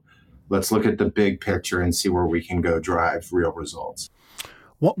so let's look at the big picture and see where we can go drive real results.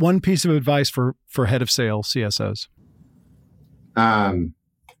 What one piece of advice for head of sales, CSOs?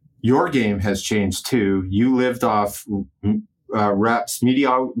 Your game has changed too. You lived off reps,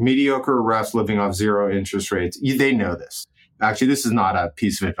 mediocre reps living off zero interest rates. They know this. Actually, this is not a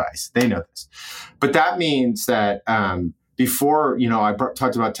piece of advice. They know this. But that means that before, I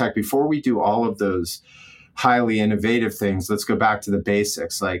talked about tech, before we do all of those highly innovative things, let's go back to the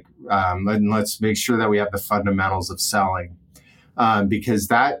basics. Like, let's make sure that we have the fundamentals of selling. Because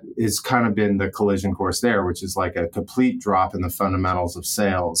that has kind of been the collision course there, which is like a complete drop in the fundamentals of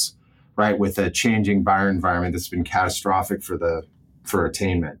sales, right? With a changing buyer environment that's been catastrophic for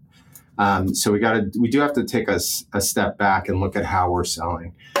attainment. So we do have to take a step back and look at how we're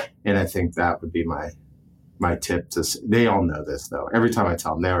selling. And I think that would be my tip they all know this though. Every time I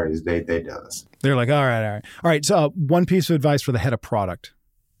tell them, they know this. They're like, all right. So one piece of advice for the head of product,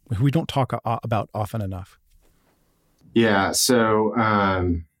 who we don't talk about often enough. Yeah. So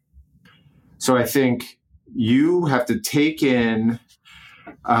I think you have to take in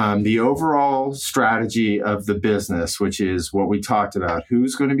the overall strategy of the business, which is what we talked about.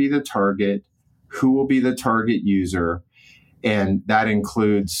 Who's going to be the target? Who will be the target user? And that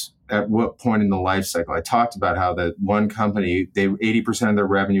includes at what point in the life cycle. I talked about how that one company, 80% of their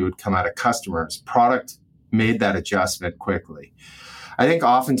revenue would come out of customers. Product made that adjustment quickly. I think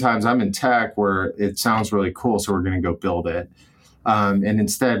oftentimes I'm in tech where it sounds really cool, so we're going to go build it. And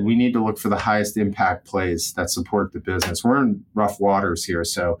instead, we need to look for the highest impact plays that support the business. We're in rough waters here,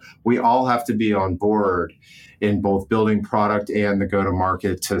 so we all have to be on board in both building product and the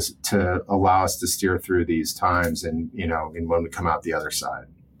go-to-market to allow us to steer through these times and when we come out the other side.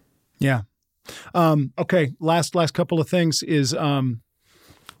 Yeah. Okay. Last couple of things is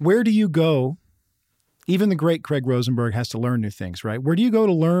where do you go? Even the great Craig Rosenberg has to learn new things, right? Where do you go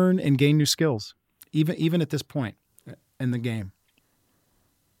to learn and gain new skills, even at this point in the game?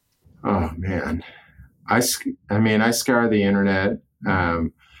 Oh man, I scour the internet.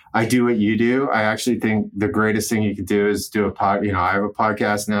 I do what you do. I actually think the greatest thing you could do is do a pod. I have a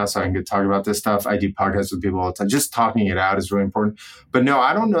podcast now, so I can talk about this stuff. I do podcasts with people all the time. Just talking it out is really important. But no,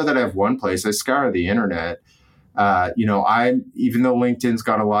 I don't know that I have one place. I scour the internet. Even though LinkedIn's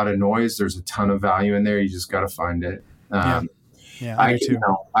got a lot of noise, there's a ton of value in there. You just got to find it. I do too.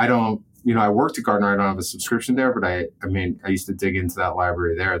 I don't, I worked at Gartner. I don't have a subscription there, but I used to dig into that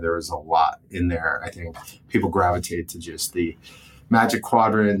library there. There was a lot in there. I think people gravitate to just the Magic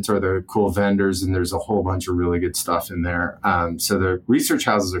Quadrant or the cool vendors, and there's a whole bunch of really good stuff in there. So the research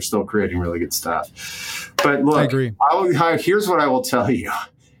houses are still creating really good stuff. But look, I agree. Here's what I will tell you.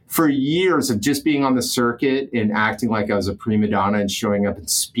 For years of just being on the circuit and acting like I was a prima donna and showing up and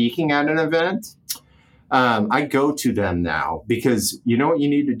speaking at an event, I go to them now because you know what you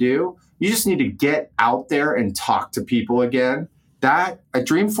need to do? You just need to get out there and talk to people again. That at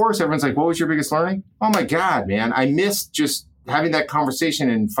Dreamforce, everyone's like, what was your biggest learning? Oh my God, man. I missed just having that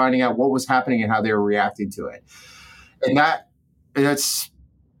conversation and finding out what was happening and how they were reacting to it. And that's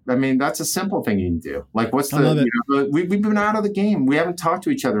a simple thing you can do. Like, what's we've been out of the game. We haven't talked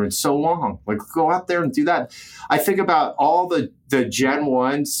to each other in so long. Like, go out there and do that. I think about all the Gen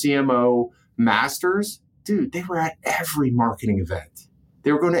 1 CMO masters. Dude, they were at every marketing event.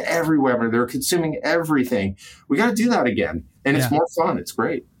 They were going to every webinar. They were consuming everything. We got to do that again. And it's more fun. It's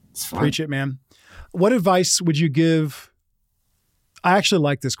great. It's fun. Preach it, man. What advice would you give? I actually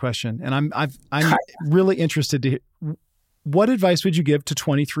like this question, and I'm really interested to hear. What advice would you give to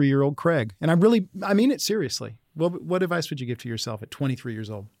 23-year-old Craig? And I mean it seriously. What advice would you give to yourself at 23 years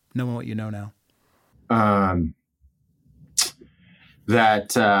old, knowing what you know now? That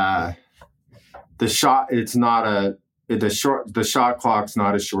the shot clock's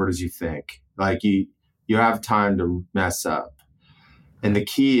not as short as you think. Like you have time to mess up, and the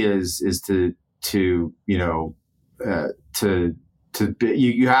key is to you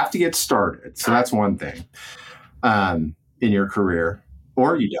have to get started. So that's one thing. In your career,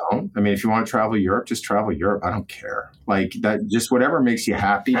 or you don't. I mean, if you want to travel Europe, just travel Europe. I don't care. Like that, just whatever makes you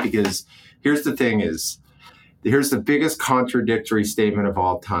happy. Because here's the biggest contradictory statement of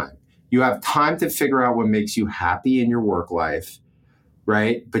all time. You have time to figure out what makes you happy in your work life,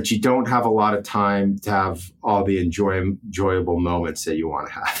 right? But you don't have a lot of time to have all the enjoyable moments that you want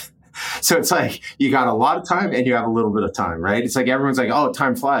to have. So it's like you got a lot of time and you have a little bit of time, right? It's like everyone's like, oh,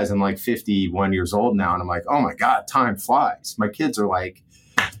 time flies. I'm like 51 years old now. And I'm like, oh my God, time flies. My kids are like,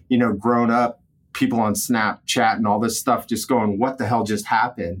 grown up, people on Snapchat and all this stuff just going, what the hell just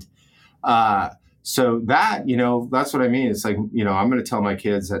happened? So that, that's what I mean. It's like, I'm going to tell my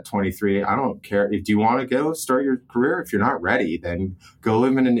kids at 23, I don't care if you want to go start your career. If you're not ready, then go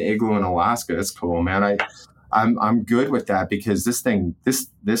live in an igloo in Alaska. It's cool, man. I'm good with that because this thing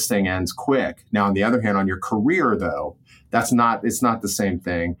ends quick. Now, on the other hand, on your career though, it's not the same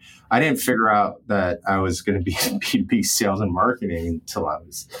thing. I didn't figure out that I was going to be B2B sales and marketing until I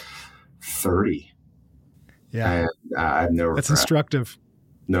was 30. Yeah. And I have no regret. That's instructive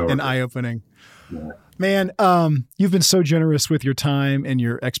and eye-opening. Yeah. Man, you've been so generous with your time and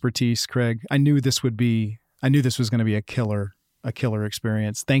your expertise, Craig. I knew this was going to be a killer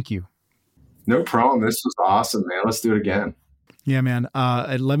experience. Thank you. No problem. This was awesome, man. Let's do it again. Yeah, man.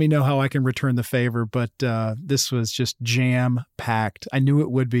 Let me know how I can return the favor, but this was just jam-packed. I knew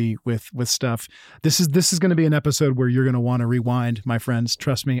it would be with stuff. This is going to be an episode where you're going to want to rewind, my friends.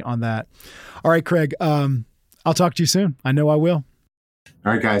 Trust me on that. All right, Craig. I'll talk to you soon. I know I will.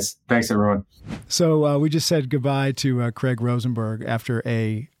 All right, guys. Thanks, everyone. So we just said goodbye to Craig Rosenberg after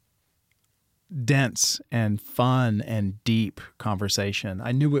a dense and fun and deep conversation.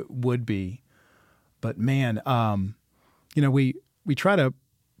 I knew it would be, but man, we try to,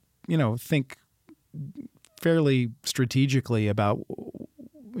 think fairly strategically about,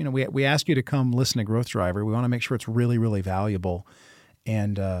 we ask you to come listen to Growth Driver. We want to make sure it's really, really valuable.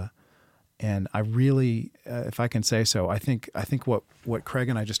 And I really, if I can say so, I think what Craig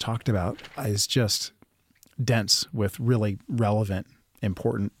and I just talked about is just dense with really relevant,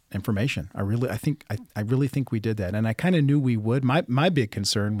 important information. I really think we did that. And I kind of knew we would. My big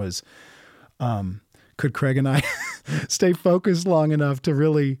concern was, could Craig and I stay focused long enough to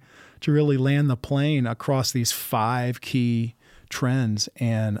really land the plane across these 5 key trends?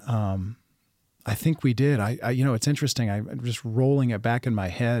 And I think we did. It's interesting. I'm just rolling it back in my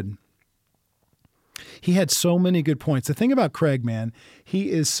head. He had so many good points. The thing about Craig, man,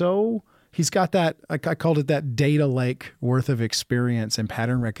 he's got that, I called it that data lake worth of experience and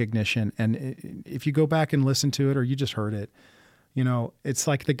pattern recognition. And if you go back and listen to it, or you just heard it, it's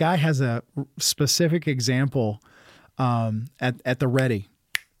like the guy has a specific example at the ready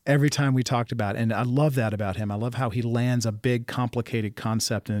every time we talked about it. And I love that about him. I love how he lands a big, complicated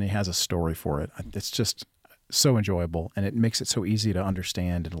concept and then he has a story for it. It's just so enjoyable, and it makes it so easy to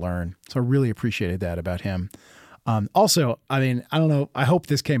understand and learn. So I really appreciated that about him. Also, I mean, I don't know, I hope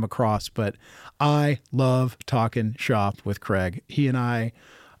this came across, but I love talking shop with Craig. He and I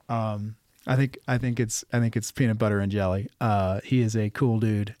think it's peanut butter and jelly. He is a cool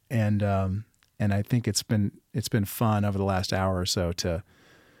dude, and I think it's been fun over the last hour or so to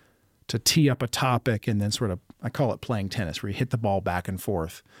tee up a topic and then sort of, I call it playing tennis, where you hit the ball back and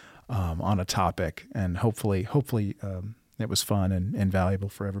forth on a topic, and hopefully it was fun and valuable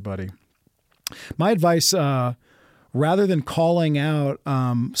for everybody. My advice, rather than calling out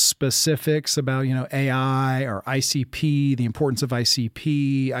specifics about AI or ICP, the importance of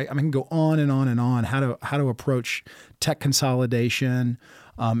ICP, I can go on and on and on. How to approach tech consolidation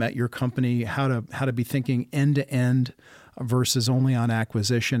at your company, how to be thinking end to end versus only on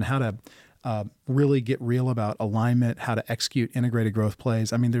acquisition, how to really get real about alignment, how to execute integrated growth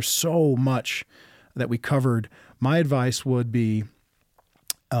plays. I mean, there's so much that we covered. My advice would be,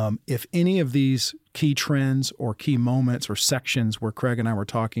 if any of these key trends or key moments or sections where Craig and I were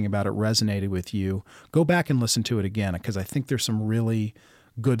talking about it resonated with you, go back and listen to it again, because I think there's some really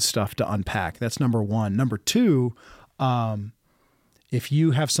good stuff to unpack. That's number one. Number two, if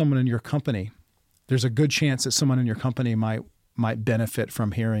you have someone in your company, there's a good chance that someone in your company might benefit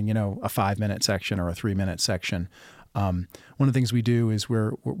from hearing, a 5-minute section or a 3-minute section. One of the things we do is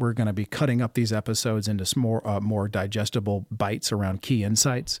we're going to be cutting up these episodes into more digestible bites around key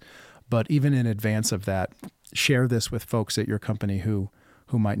insights. But even in advance of that, share this with folks at your company who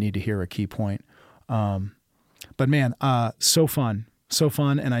might need to hear a key point. But man, so fun,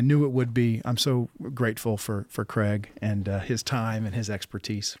 and I knew it would be. I'm so grateful for Craig and his time and his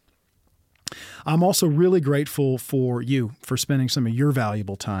expertise. I'm also really grateful for you for spending some of your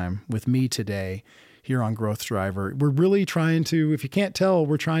valuable time with me today here on Growth Driver. We're really trying to, if you can't tell,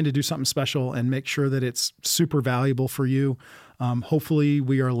 we're trying to do something special and make sure that it's super valuable for you. Hopefully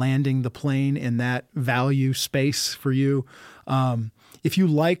we are landing the plane in that value space for you. If you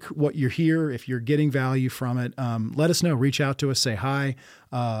like what you hear, if you're getting value from it, let us know. Reach out to us, say hi,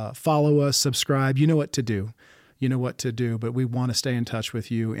 follow us, subscribe. You know what to do. But we want to stay in touch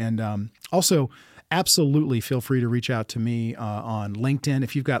with you. And also, absolutely feel free to reach out to me on LinkedIn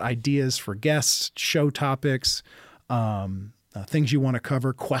if you've got ideas for guests, show topics, things you want to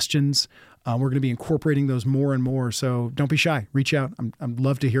cover, questions. We're going to be incorporating those more and more. So don't be shy. Reach out. I'd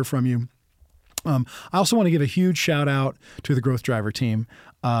love to hear from you. I also want to give a huge shout out to the Growth Driver team.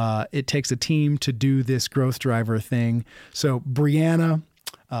 It takes a team to do this Growth Driver thing. So Brianna,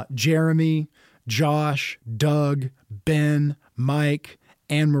 Jeremy, Josh, Doug, Ben, Mike,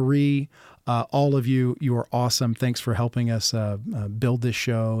 Anne-Marie, all of you are awesome. Thanks for helping us build this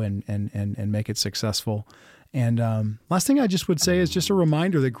show and make it successful. And last thing I just would say is just a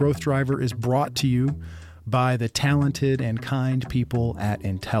reminder that Growth Driver is brought to you by the talented and kind people at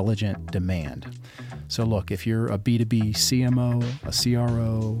Intelligent Demand. So look, if you're a B2B CMO, a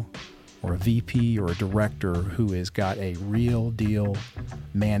CRO, or a VP or a director who has got a real deal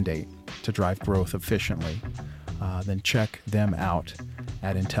mandate to drive growth efficiently, then check them out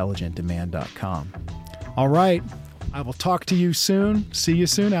at intelligentdemand.com. All right, I will talk to you soon. See you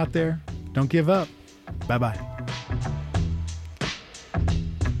soon out there. Don't give up. Bye-bye.